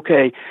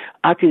 okay,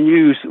 I can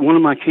use, one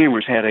of my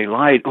cameras had a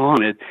light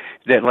on it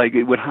that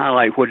it would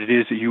highlight what it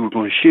is that you were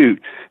going to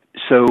shoot.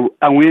 So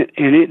I went,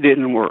 and it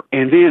didn't work.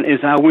 And then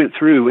as I went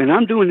through, and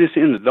I'm doing this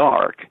in the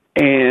dark,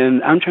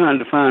 and I'm trying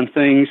to find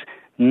things,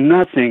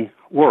 nothing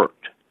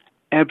worked.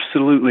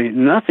 Absolutely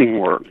nothing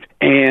worked.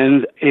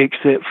 And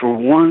except for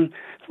one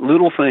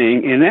little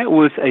thing, and that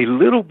was a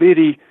little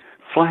bitty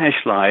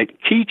flashlight,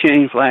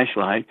 keychain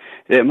flashlight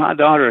that my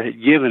daughter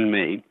had given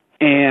me.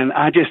 And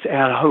I just,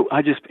 out of hope,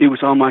 it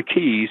was on my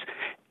keys,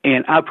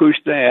 and I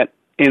pushed that,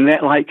 and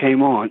that light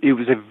came on. It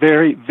was a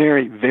very,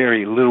 very,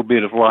 very little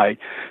bit of light.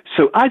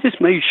 So I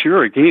just made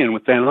sure, again,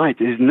 with that light,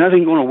 there's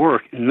nothing going to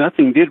work.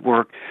 Nothing did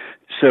work.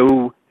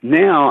 So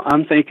now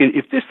I'm thinking,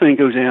 if this thing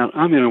goes out,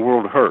 I'm in a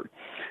world of hurt.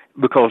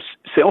 Because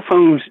cell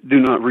phones do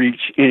not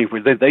reach anywhere.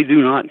 They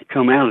do not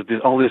come out of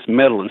all this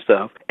metal and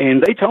stuff.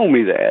 And they told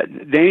me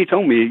that. Danny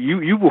told me,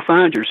 you will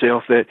find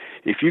yourself that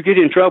if you get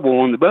in trouble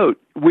on the boat,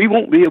 we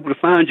won't be able to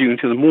find you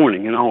until the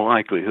morning in all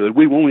likelihood.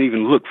 We won't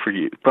even look for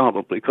you,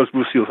 probably, because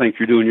we'll still think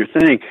you're doing your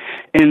thing.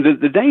 And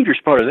the dangerous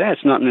part of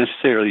that's not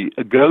necessarily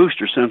a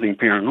ghost or something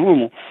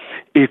paranormal.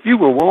 If you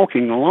were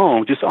walking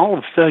along, just all of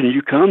a sudden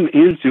you come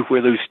into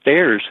where those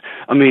stairs,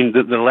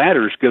 the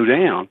ladders go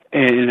down,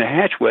 and in the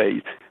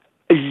hatchways,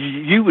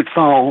 you would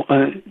fall,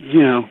 and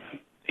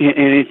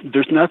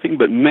there's nothing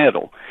but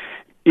metal.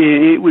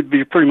 It would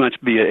pretty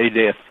much be a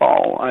death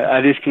fall.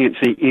 I just can't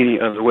see any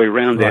other way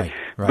around that.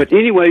 Right. But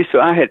anyway, so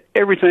I had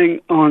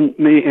everything on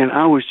me, and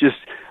I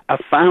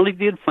finally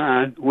did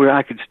find where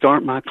I could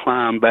start my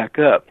climb back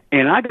up.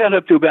 And I got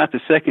up to about the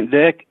second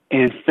deck,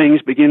 and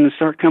things began to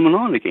start coming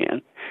on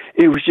again.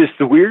 It was just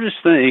the weirdest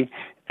thing.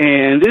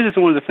 And this is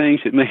one of the things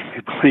that made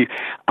me believe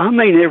I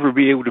may never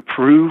be able to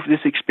prove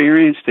this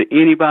experience to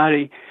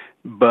anybody,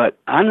 but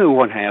I know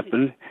what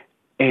happened,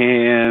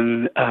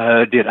 and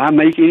did I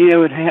make any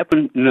of it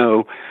happen?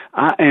 No.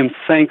 I am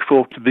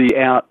thankful to be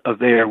out of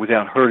there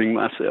without hurting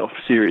myself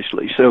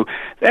seriously. So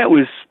that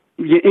was,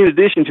 in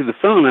addition to the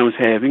fun I was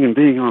having and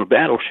being on a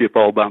battleship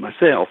all by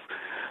myself,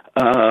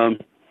 that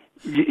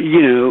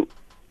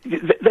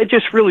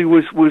just really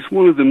was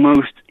one of the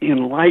most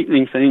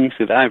enlightening things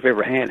that I've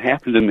ever had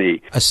happen to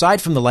me.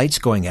 Aside from the lights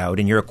going out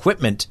and your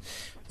equipment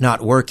not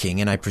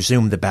working, and I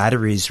presume the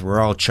batteries were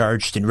all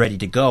charged and ready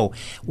to go,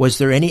 was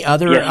there any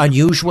other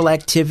unusual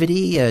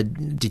activity?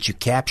 Did you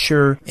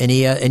capture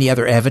any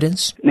other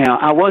evidence? Now,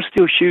 I was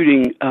still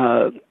shooting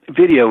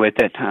video at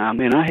that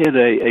time, and I had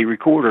a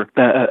recorder,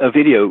 a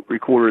video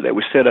recorder that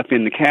was set up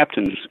in the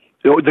captain's,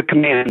 or the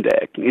command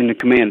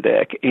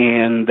deck,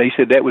 and they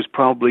said that was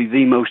probably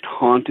the most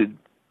haunted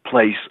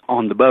place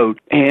on the boat.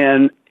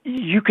 And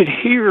you could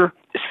hear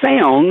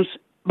sounds,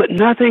 but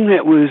nothing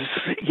that was,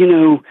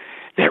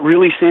 that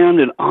really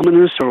sounded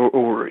ominous,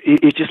 or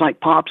it's just like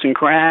pops and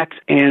cracks.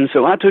 And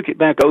so I took it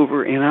back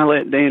over, and I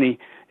let Danny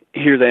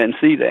hear that and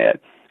see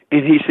that.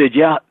 And he said,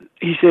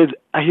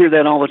 I hear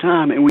that all the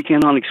time, and we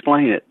cannot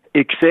explain it,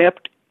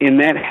 except in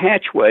that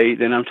hatchway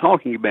that I'm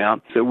talking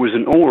about, there was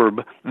an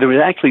orb. There was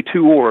actually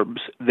two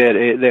orbs that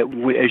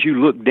as you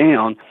look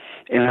down,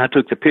 and I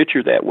took the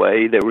picture that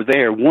way, that were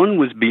there. One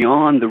was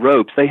beyond the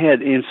ropes. They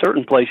had, in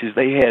certain places,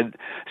 they had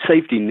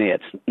safety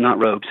nets, not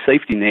ropes,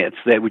 safety nets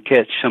that would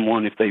catch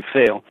someone if they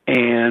fell.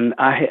 And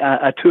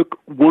I took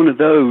one of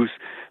those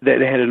that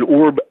had an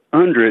orb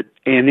under it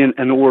and then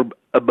an orb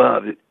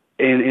above it.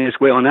 And as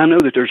well, and I know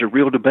that there's a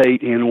real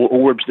debate in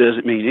orbs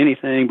doesn't mean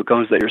anything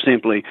because they are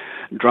simply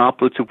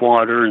droplets of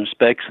water and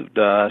specks of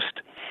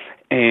dust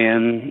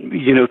and,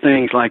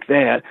 things like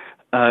that.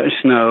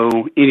 Snow,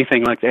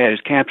 anything like that is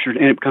captured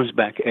and it comes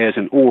back as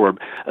an orb,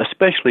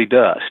 especially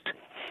dust.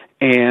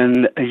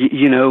 And,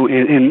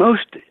 and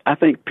most, I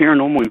think,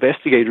 paranormal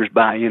investigators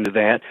buy into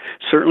that.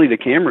 Certainly the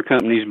camera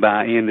companies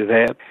buy into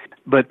that.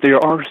 But there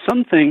are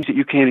some things that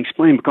you can't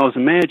explain because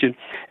imagine,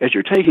 as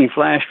you're taking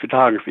flash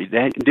photography,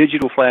 that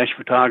digital flash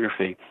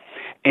photography,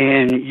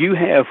 and you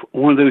have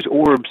one of those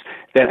orbs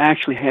that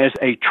actually has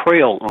a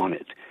trail on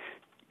it.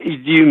 Do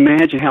you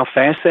imagine how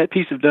fast that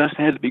piece of dust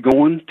had to be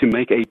going to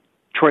make a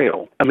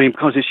trail?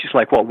 Because it's just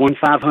like,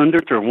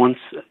 1/500th or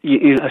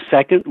a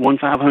second,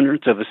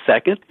 1/500th of a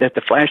second that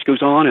the flash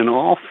goes on and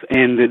off,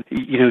 and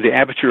the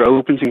aperture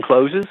opens and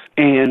closes.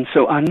 And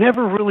so I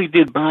never really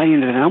did buy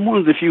into that. I'm one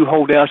of the few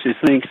holdouts that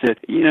thinks that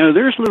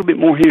there's a little bit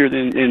more here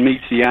than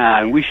meets the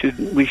eye, and we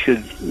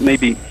should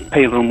maybe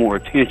pay a little more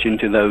attention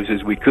to those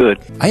as we could.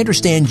 I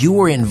understand you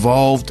were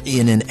involved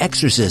in an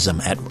exorcism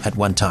at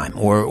one time,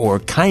 or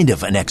kind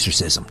of an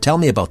exorcism. Tell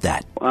me about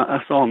that.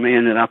 I saw a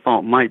man that I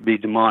thought might be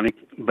demonic,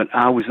 but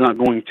I was not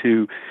going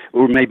to,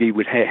 or maybe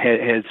would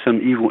had some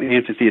evil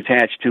entity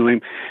attached to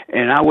him,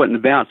 and I wasn't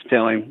about to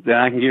tell him that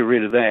I can get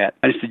rid of that.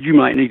 I just said, you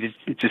might need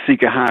to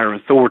seek a higher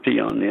authority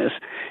on this.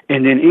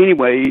 And then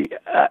anyway,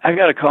 I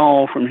got a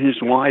call from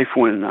his wife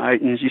one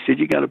night, and she said,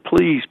 you got to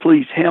please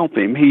help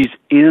him. He's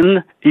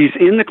in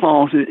the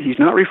closet. He's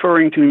not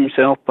referring to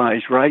himself by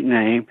his right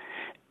name,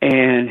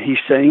 and he's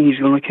saying he's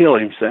going to kill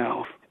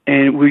himself.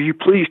 And will you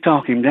please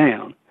talk him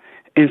down?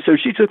 And so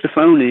she took the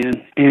phone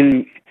in,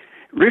 and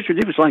Richard,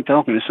 it was like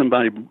talking to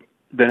somebody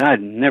that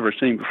I'd never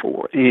seen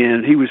before.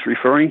 And he was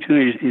referring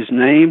to his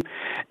name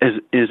as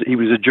he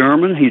was a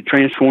German. He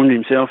transformed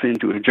himself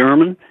into a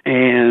German.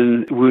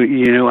 And,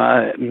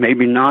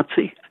 maybe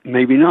Nazi,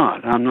 maybe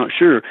not. I'm not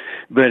sure.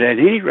 But at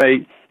any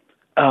rate,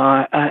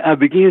 I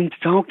began to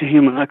talk to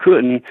him, and I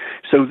couldn't.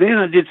 So then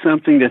I did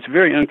something that's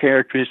very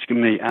uncharacteristic of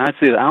me. I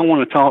said, I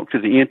want to talk to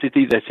the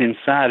entity that's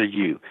inside of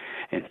you.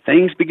 And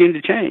things begin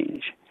to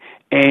change.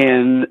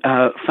 And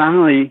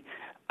finally,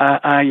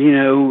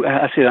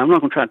 I said, I'm not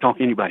going to try to talk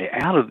anybody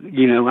out of,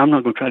 I'm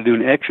not going to try to do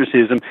an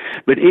exorcism.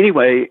 But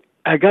anyway,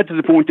 I got to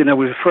the point that I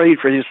was afraid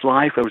for his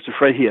life. I was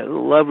afraid he had a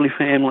lovely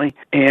family,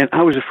 and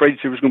I was afraid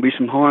there was going to be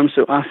some harm.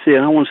 So I said,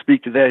 I want to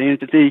speak to that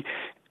entity.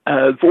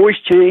 Voice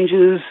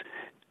changes,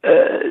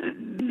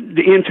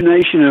 the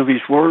intonation of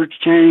his words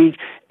change,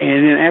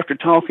 and then after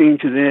talking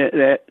to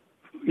that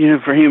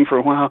for him for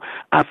a while,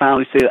 I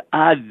finally said,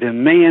 I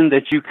demand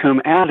that you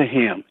come out of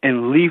him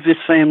and leave this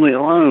family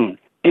alone.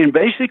 And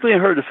basically I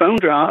heard the phone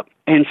drop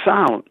and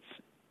silence.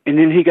 And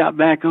then he got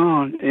back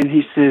on and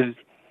he said,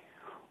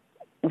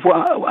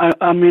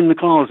 I'm in the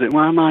closet.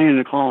 Why am I in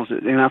the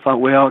closet? And I thought,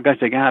 well, I got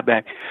the guy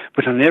back.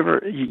 But I never,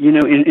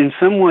 in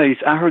some ways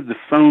I heard the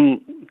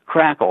phone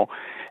crackle.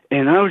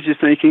 And I was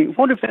just thinking,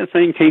 what if that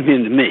thing came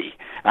into me?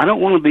 I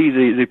don't want to be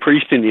the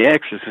priest in The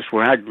Exorcist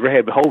where I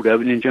grab a hold of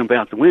it and then jump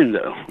out the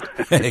window.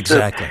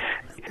 Exactly.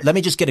 Let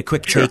me just get a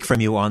quick take from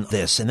you on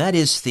this, and that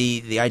is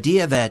the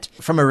idea that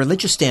from a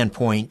religious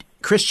standpoint,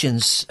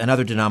 Christians and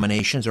other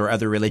denominations or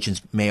other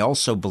religions may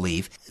also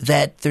believe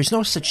that there's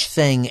no such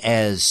thing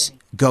as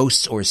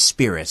ghosts or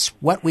spirits.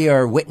 What we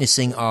are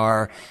witnessing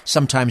are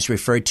sometimes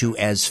referred to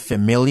as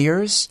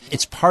familiars.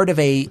 It's part of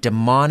a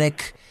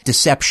demonic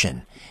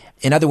deception.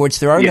 In other words,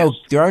 there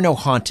are no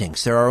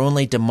hauntings. There are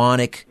only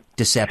demonic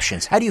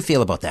deceptions. How do you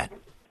feel about that?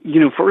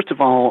 First of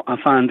all, I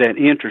find that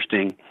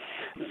interesting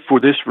for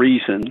this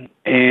reason,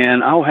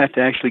 and I'll have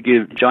to actually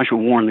give Joshua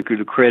Warren the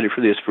credit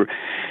for this.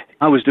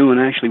 I was doing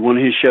actually one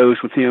of his shows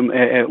with him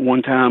at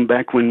one time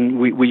back when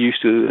we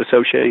used to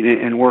associate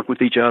and work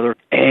with each other.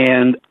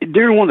 And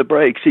during one of the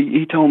breaks,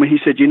 he told me, he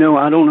said,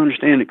 I don't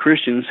understand that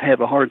Christians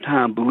have a hard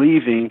time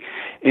believing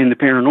in the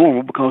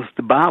paranormal because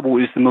the Bible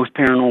is the most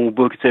paranormal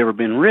book that's ever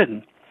been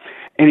written.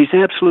 And he's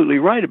absolutely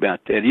right about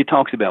that. He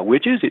talks about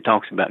witches. It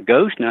talks about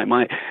ghosts. Now,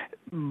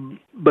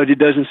 but it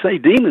doesn't say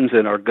demons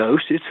that are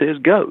ghosts. It says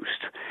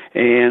ghosts.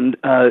 And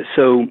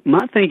so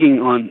my thinking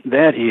on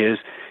that is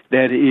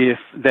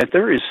that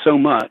there is so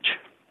much.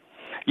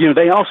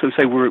 They also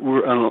say we're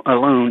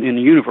alone in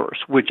the universe,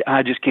 which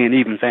I just can't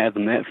even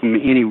fathom that from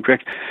any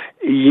direction.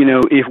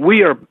 If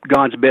we are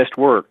God's best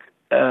work,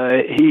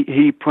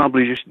 he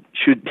probably just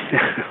should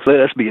let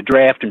us be a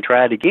draft and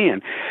try it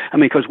again.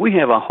 Because we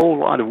have a whole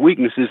lot of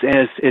weaknesses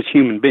as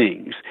human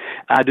beings.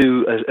 I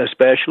do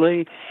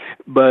especially.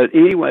 But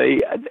anyway,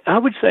 I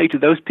would say to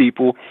those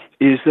people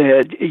is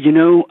that,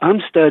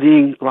 I'm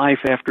studying life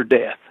after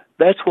death.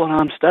 That's what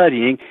I'm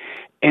studying,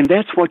 and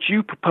that's what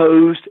you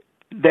proposed.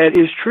 That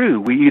is true.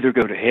 We either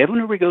go to heaven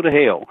or we go to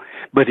hell,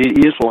 but it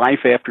is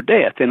life after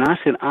death. And I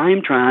said,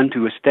 I'm trying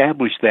to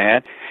establish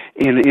that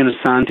in a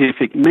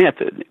scientific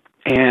method.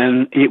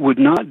 And it would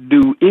not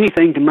do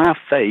anything to my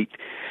faith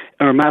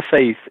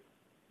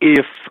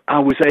if I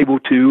was able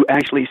to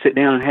actually sit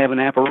down and have an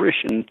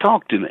apparition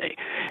talk to me.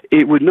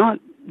 It would not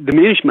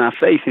diminish my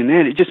faith in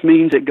that. It just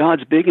means that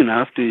God's big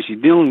enough that as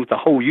you're dealing with the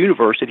whole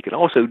universe, that he could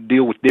also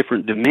deal with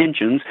different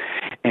dimensions.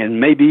 And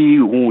maybe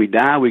when we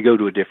die, we go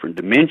to a different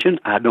dimension.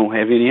 I don't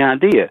have any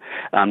idea.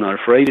 I'm not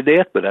afraid of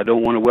death, but I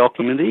don't want to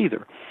welcome it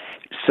either.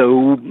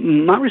 So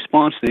my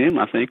response to him,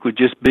 I think, would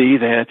just be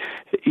that,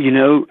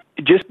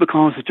 just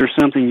because there's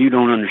something you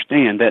don't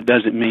understand, that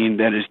doesn't mean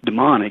that it's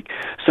demonic.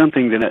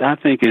 Something that I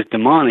think is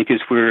demonic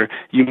is where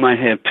you might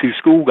have two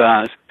school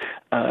guys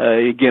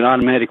get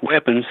automatic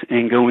weapons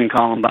and go in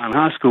Columbine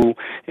High School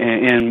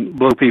and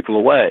blow people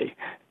away.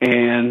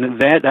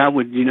 And that I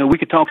would, we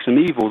could talk some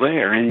evil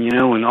there, and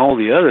and all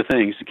the other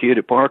things, the kid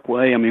at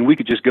Parkway. We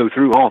could just go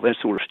through all that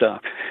sort of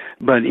stuff.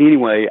 But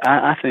anyway,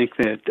 I think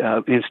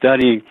that in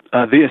studying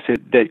this,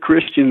 that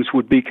Christians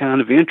would be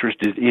kind of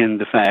interested in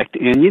the fact.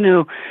 And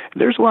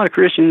there's a lot of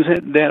Christians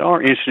that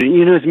are interested.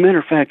 As a matter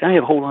of fact, I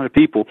have a whole lot of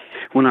people.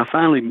 When I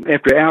finally,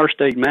 after Our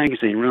State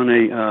magazine, run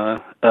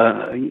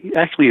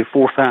actually a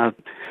 4 or 5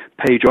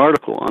 page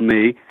article on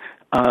me.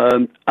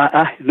 I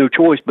had no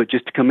choice but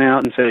just to come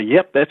out and say,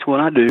 yep, that's what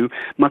I do.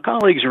 My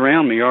colleagues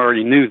around me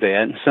already knew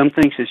that, and some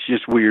thinks it's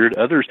just weird,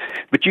 others,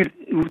 but you'd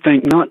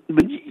think not,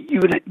 but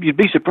you'd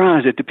be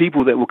surprised at the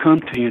people that will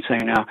come to you and say,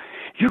 now,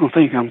 you're going to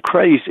think I'm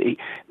crazy,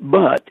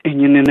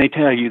 and then they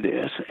tell you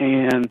this,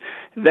 and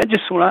that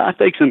just I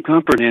take some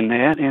comfort in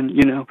that,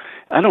 and,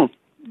 I don't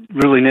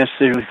really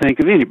necessarily think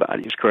of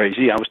anybody as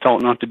crazy. I was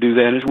taught not to do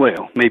that as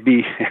well.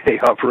 Maybe they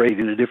operate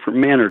in a different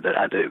manner that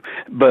I do.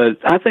 But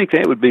I think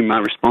that would be my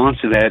response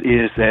to that,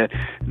 is that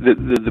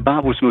the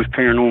Bible's the most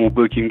paranormal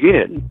book you can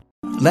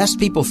get. Lest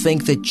people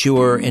think that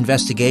your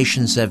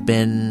investigations have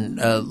been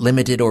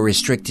limited or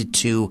restricted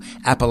to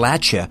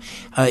Appalachia,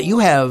 you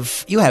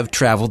have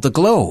traveled the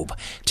globe.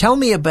 Tell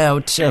me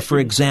about, for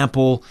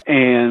example...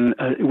 And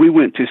we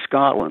went to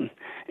Scotland.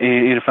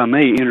 And if I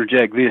may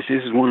interject this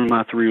is one of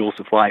my thrills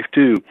of life,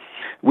 too.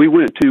 We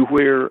went to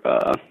where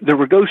there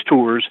were ghost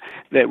tours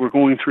that were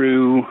going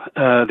through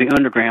the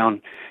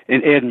underground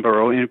in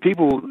Edinburgh, and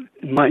people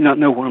might not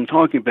know what I'm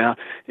talking about.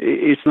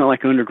 It's not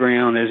like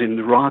underground as in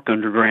the rock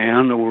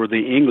underground or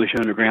the English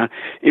underground.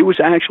 It was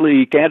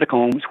actually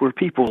catacombs where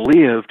people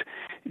lived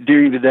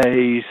during the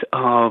days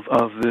of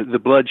the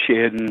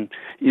bloodshed and,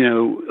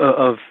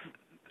 of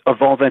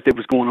all that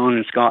was going on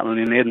in Scotland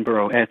and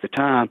Edinburgh at the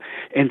time.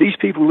 And these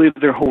people lived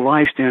their whole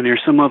lives down there,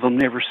 some of them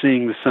never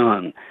seeing the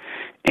sun.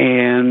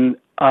 And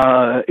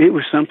it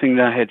was something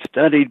that I had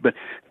studied but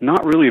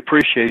not really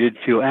appreciated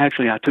till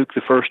actually I took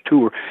the first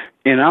tour.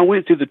 And I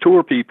went to the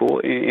tour people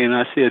and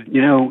I said,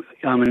 you know,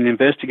 I'm an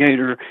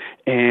investigator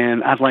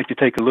and I'd like to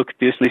take a look at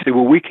this. And they said,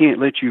 well, we can't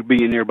let you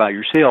be in there by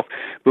yourself,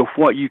 but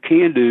what you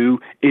can do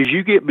is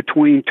you get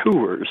between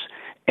tours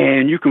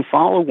and you can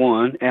follow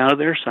one out of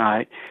their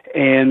sight,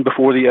 and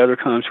before the other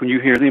comes, when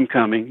you hear them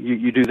coming,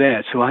 you do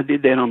that. So I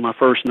did that on my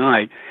first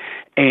night.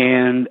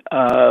 And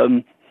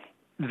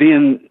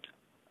then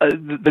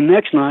the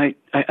next night,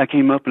 I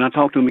came up and I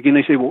talked to them again.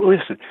 They said, well,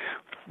 listen,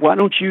 why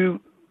don't you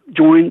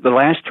join the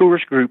last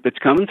tourist group that's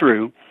coming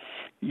through?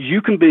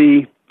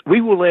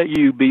 We will let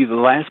you be the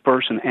last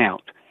person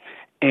out.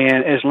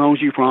 And as long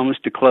as you promise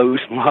to close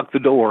and lock the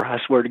door, I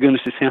swear to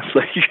goodness, it sounds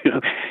like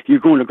you're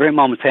going to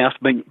grandmama's house,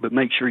 but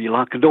make sure you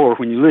lock the door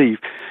when you leave.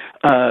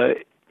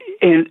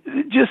 And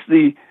just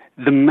the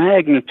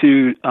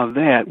magnitude of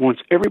that, once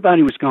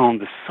everybody was gone,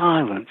 the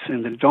silence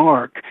and the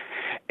dark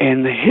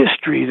and the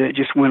history that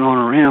just went on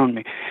around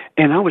me.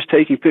 And I was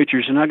taking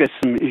pictures, and I got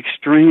some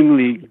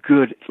extremely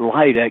good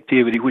light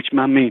activity, which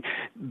I mean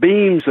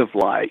beams of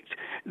light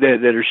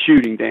that are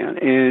shooting down.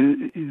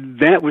 And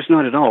that was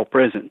not at all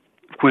present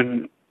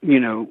when,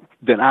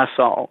 that I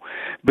saw.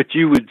 But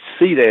you would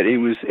see that it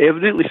was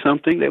evidently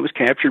something that was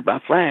captured by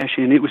flash,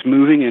 and it was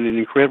moving at an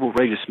incredible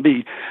rate of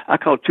speed. I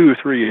caught 2 or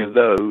 3 of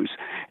those,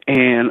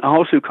 and I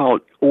also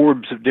caught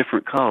orbs of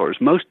different colors.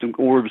 Most of the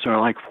orbs are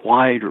like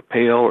white or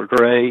pale or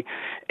gray,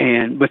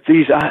 but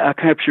these, I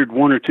captured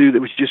 1 or 2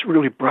 that was just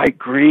really bright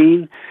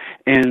green.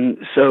 And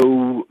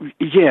so,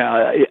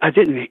 yeah, I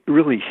didn't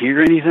really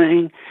hear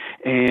anything,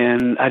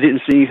 and I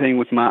didn't see anything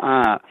with my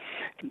eye.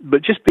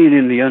 But just being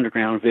in the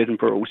underground of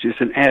Edinburgh was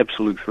just an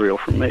absolute thrill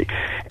for me.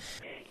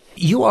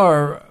 You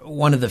are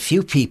one of the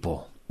few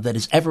people that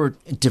has ever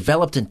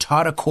developed and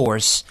taught a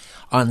course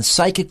on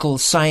psychical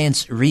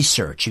science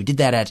research. You did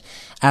that at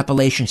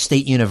Appalachian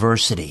State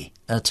University.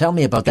 Tell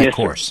me about that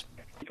course.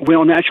 Sir.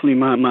 Well, naturally,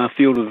 my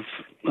field of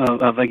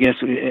I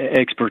guess,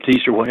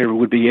 expertise or whatever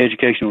would be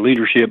educational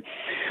leadership.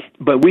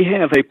 But we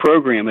have a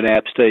program at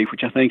App State,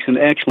 which I think is an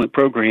excellent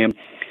program,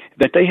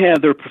 that they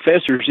have their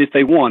professors, if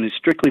they want, it's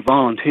strictly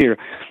volunteer,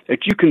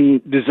 that you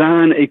can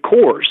design a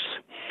course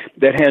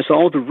that has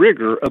all the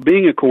rigor of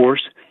being a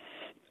course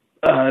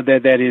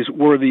that is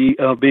worthy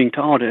of being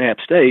taught at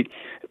App State,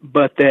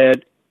 but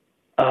that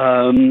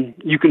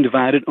you can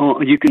divide it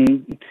on, you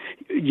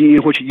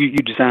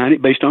design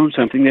it based on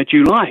something that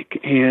you like.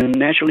 And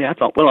naturally I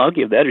thought, well, I'll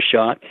give that a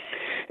shot.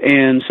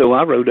 And so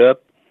I wrote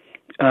up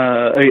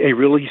a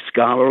really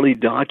scholarly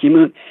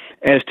document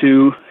as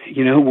to,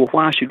 well,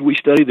 why should we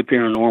study the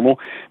paranormal?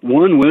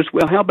 One was,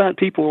 well, how about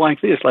people like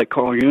this, like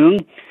Carl Jung?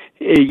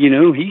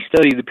 He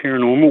studied the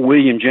paranormal.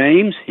 William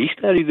James, he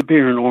studied the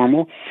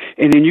paranormal.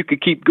 And then you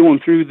could keep going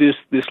through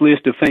this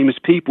list of famous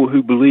people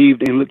who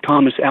believed. And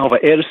Thomas Alva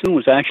Edison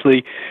was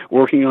actually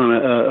working on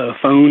a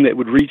phone that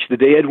would reach the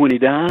dead when he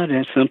died.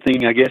 That's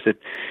something, I guess, that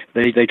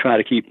they try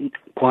to keep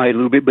quiet a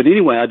little bit. But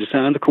anyway, I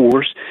designed the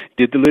course,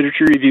 did the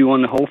literature review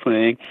on the whole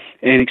thing,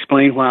 and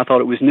explained why I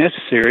thought it was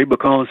necessary,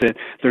 because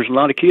there's a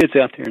lot of kids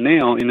out there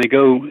now, and they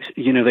go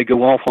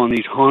off on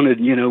these haunted,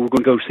 we're going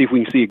to go see if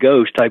we can see a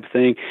ghost type of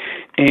thing.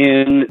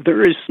 And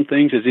there is some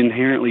things that's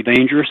inherently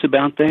dangerous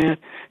about that.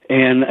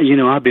 And,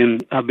 I've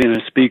been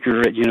a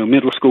speaker at,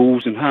 middle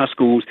schools and high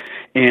schools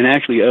and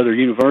actually other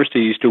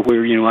universities to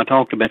where, I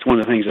talked about, it's one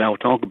of the things that I will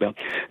talk about.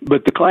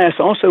 But the class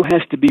also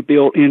has to be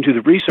built into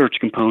the research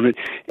component.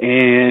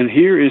 And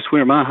here is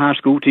where my high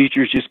school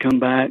teachers just come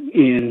back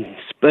in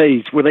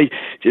spades, where they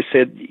just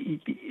said,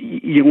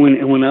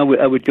 when I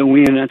would go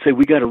in, I'd say,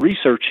 we got to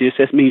research this.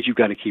 That means you've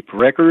got to keep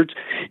records.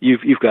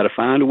 You've got to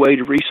find a way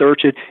to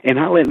research it. And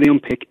I let them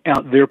pick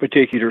out their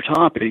particular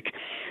topic.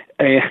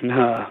 And,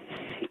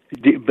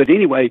 but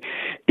anyway,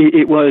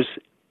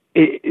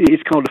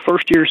 it's called a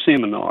first-year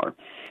seminar,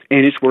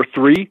 and it's worth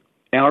 3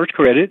 hours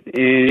credit,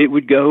 and it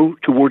would go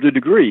toward the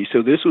degree.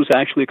 So this was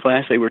actually a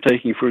class they were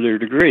taking for their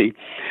degree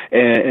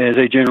as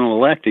a general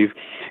elective.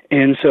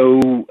 And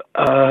so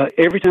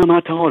every time I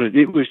taught it,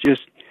 it was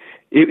just,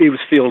 it was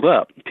filled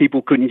up.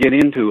 People couldn't get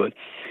into it.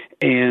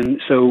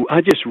 And so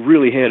I just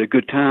really had a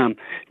good time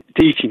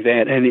teaching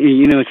that. And,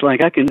 it's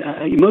like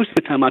most of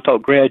the time I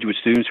taught graduate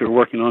students who are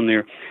working on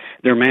their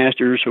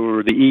master's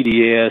or the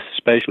EDS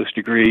specialist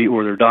degree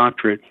or their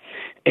doctorate.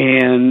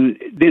 And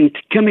then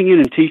coming in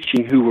and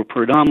teaching who were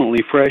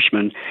predominantly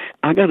freshmen,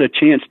 I got a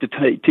chance to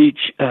teach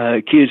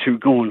kids who are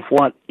going,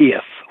 what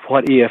if?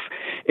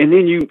 And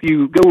then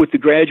you go with the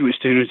graduate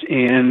students,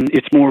 and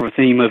it's more of a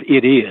theme of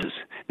it is.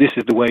 This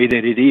is the way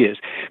that it is.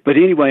 But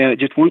anyway,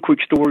 just one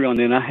quick story on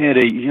that. I had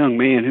a young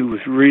man who was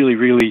really,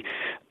 really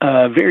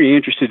very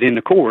interested in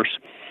the course,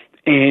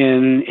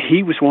 and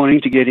he was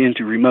wanting to get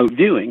into remote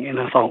viewing. And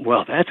I thought,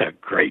 well, that's a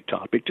great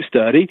topic to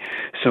study.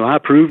 So I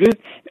approved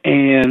it,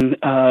 and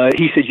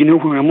he said,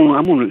 where I'm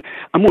going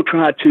to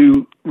try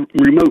to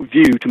remote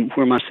view to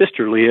where my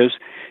sister lives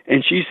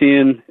and she's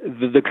in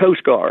the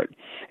Coast Guard.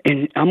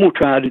 And I'm going to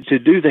try to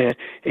do that.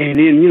 And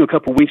then, a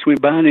couple of weeks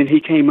went by, and then he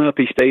came up.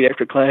 He stayed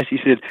after class. He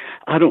said,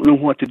 I don't know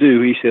what to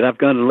do. He said, I've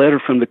got a letter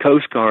from the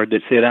Coast Guard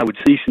that said I would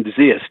cease and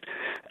desist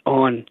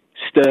on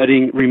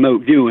studying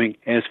remote viewing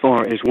as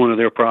far as one of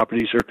their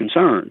properties are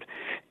concerned.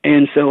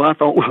 And so I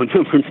thought, well,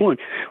 number one,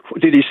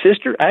 did his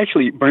sister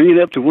actually bring it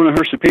up to one of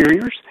her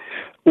superiors?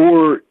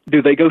 Or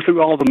do they go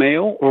through all the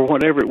mail or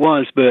whatever it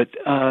was? But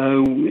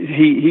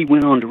he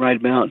went on to write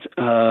about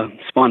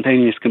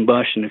spontaneous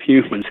combustion of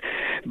humans.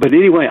 But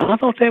anyway, I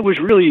thought that was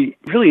really,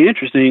 really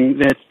interesting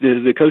that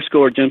the Coast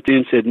Guard jumped in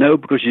and said no,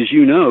 because as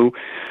you know,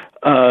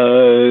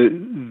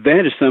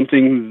 that is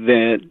something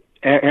that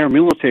our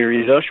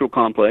military industrial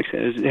complex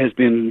has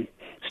been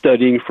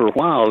studying for a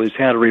while, is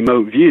how to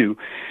remote view.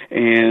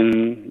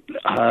 And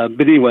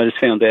but anyway, I just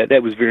found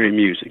that was very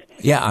amusing.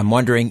 Yeah, I'm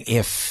wondering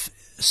if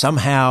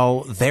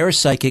somehow their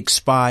psychic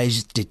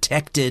spies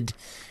detected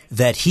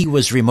that he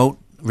was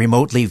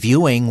remotely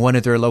viewing one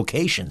of their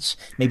locations.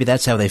 Maybe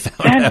that's how they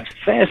found out. That's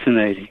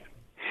fascinating.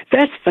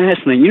 That's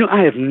fascinating.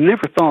 I have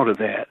never thought of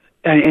that.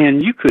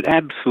 And you could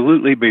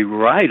absolutely be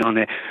right on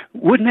that.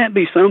 Wouldn't that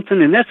be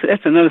something? And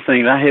that's another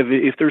thing I have.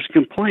 If there's a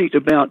complaint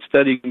about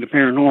studying the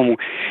paranormal,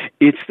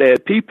 it's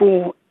that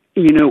people,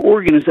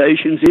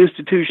 organizations,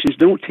 institutions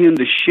don't tend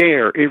to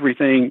share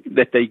everything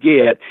that they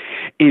get,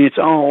 and it's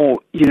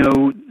all,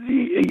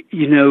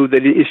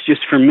 that it's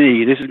just for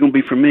me. This is going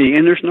to be for me.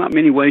 And there's not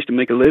many ways to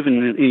make a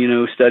living,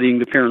 studying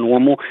the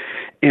paranormal.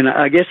 And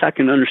I guess I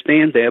can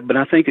understand that, but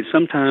I think that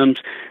sometimes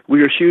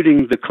we are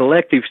shooting the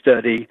collective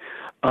study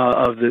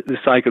of the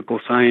psychical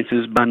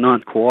sciences by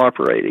not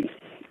cooperating.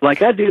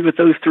 Like I did with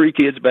those 3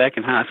 kids back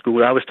in high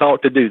school. I was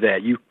taught to do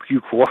that. You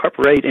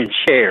cooperate and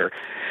share.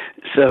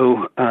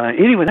 So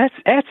anyway, that's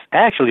a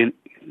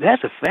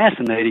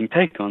fascinating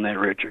take on that,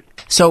 Richard.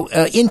 So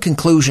in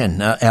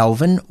conclusion,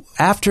 Alvin,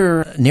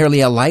 after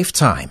nearly a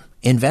lifetime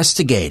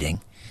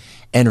investigating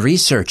and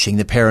researching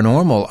the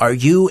paranormal, are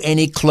you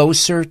any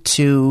closer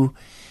to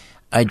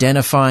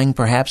identifying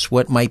perhaps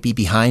what might be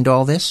behind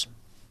all this?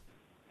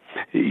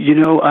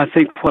 I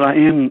think what I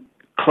am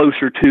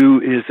closer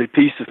to is a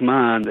peace of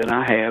mind that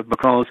I have,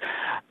 because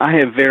I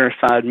have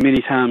verified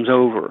many times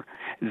over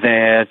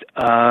that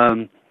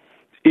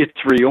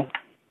it's real.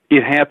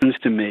 It happens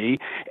to me.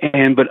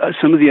 But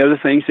some of the other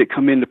things that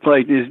come into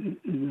play is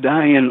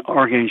Diane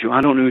Archangel.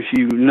 I don't know if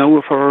you know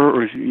of her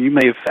or you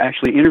may have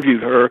actually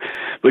interviewed her,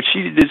 but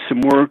she did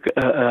some work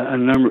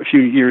a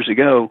few years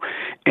ago,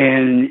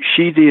 and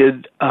she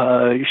did.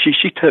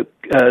 She took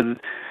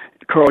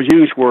Carl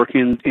Jung's work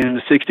in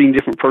the 16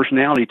 different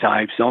personality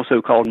types, also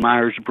called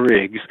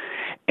Myers-Briggs,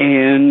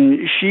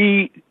 and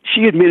she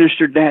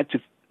administered that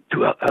to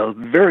a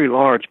very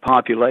large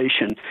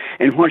population.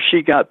 And what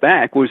she got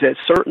back was that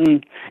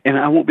certain, and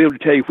I won't be able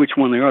to tell you which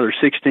one they are, there's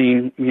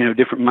 16,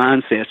 different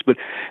mindsets, but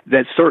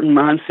that certain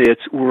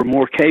mindsets were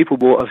more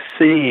capable of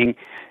seeing,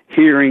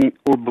 hearing,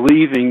 or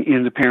believing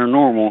in the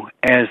paranormal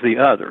as the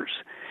others.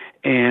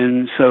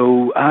 And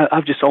so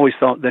I've just always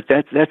thought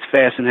that's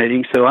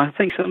fascinating. So I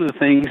think some of the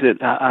things that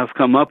I've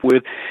come up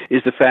with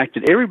is the fact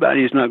that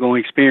everybody is not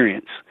going to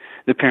experience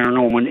the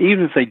paranormal. And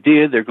even if they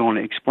did, they're going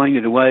to explain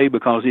it away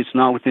because it's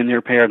not within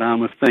their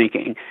paradigm of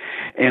thinking.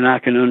 And I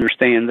can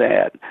understand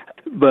that.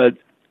 But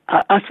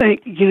I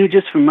think,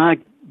 just from my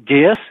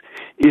guess,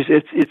 is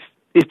it's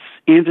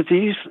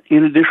entities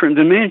in a different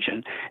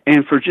dimension.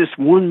 And for just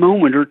one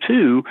moment or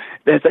two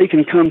that they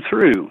can come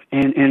through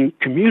and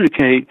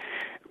communicate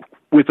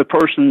with a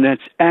person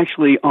that's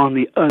actually on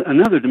the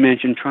another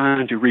dimension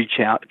trying to reach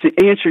out. To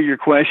answer your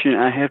question,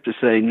 I have to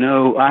say,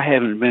 no, I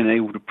haven't been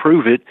able to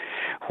prove it,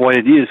 what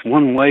it is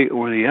one way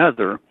or the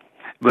other,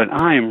 but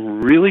I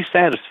am really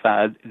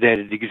satisfied that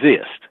it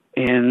exists.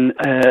 And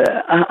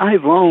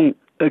I've long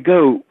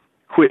ago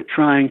quit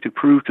trying to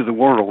prove to the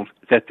world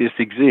that this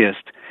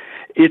exists.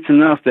 It's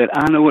enough that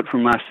I know it for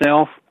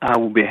myself. I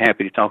will be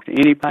happy to talk to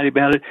anybody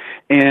about it,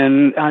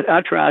 and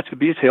I try to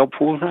be as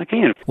helpful as I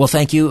can. Well,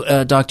 thank you,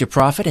 Dr.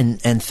 Prophet,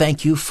 and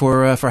thank you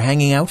for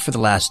hanging out for the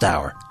last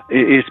hour.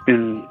 It's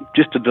been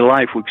just a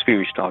delightful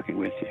experience talking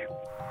with you.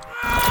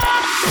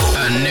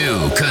 A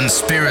new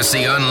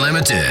Conspiracy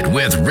Unlimited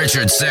with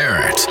Richard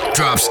Syrett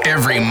drops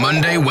every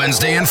Monday,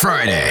 Wednesday, and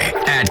Friday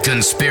at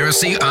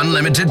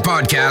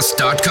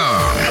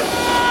conspiracyunlimitedpodcast.com.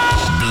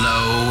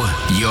 Blow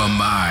your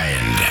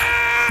mind.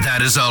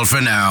 That is all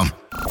for now.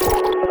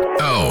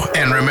 Oh,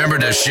 and remember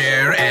to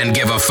share and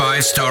give a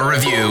 5-star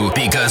review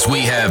because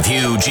we have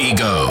huge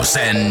egos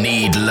and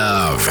need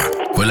love.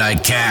 We're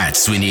like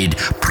cats. We need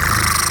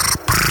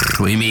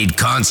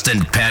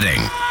constant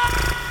petting.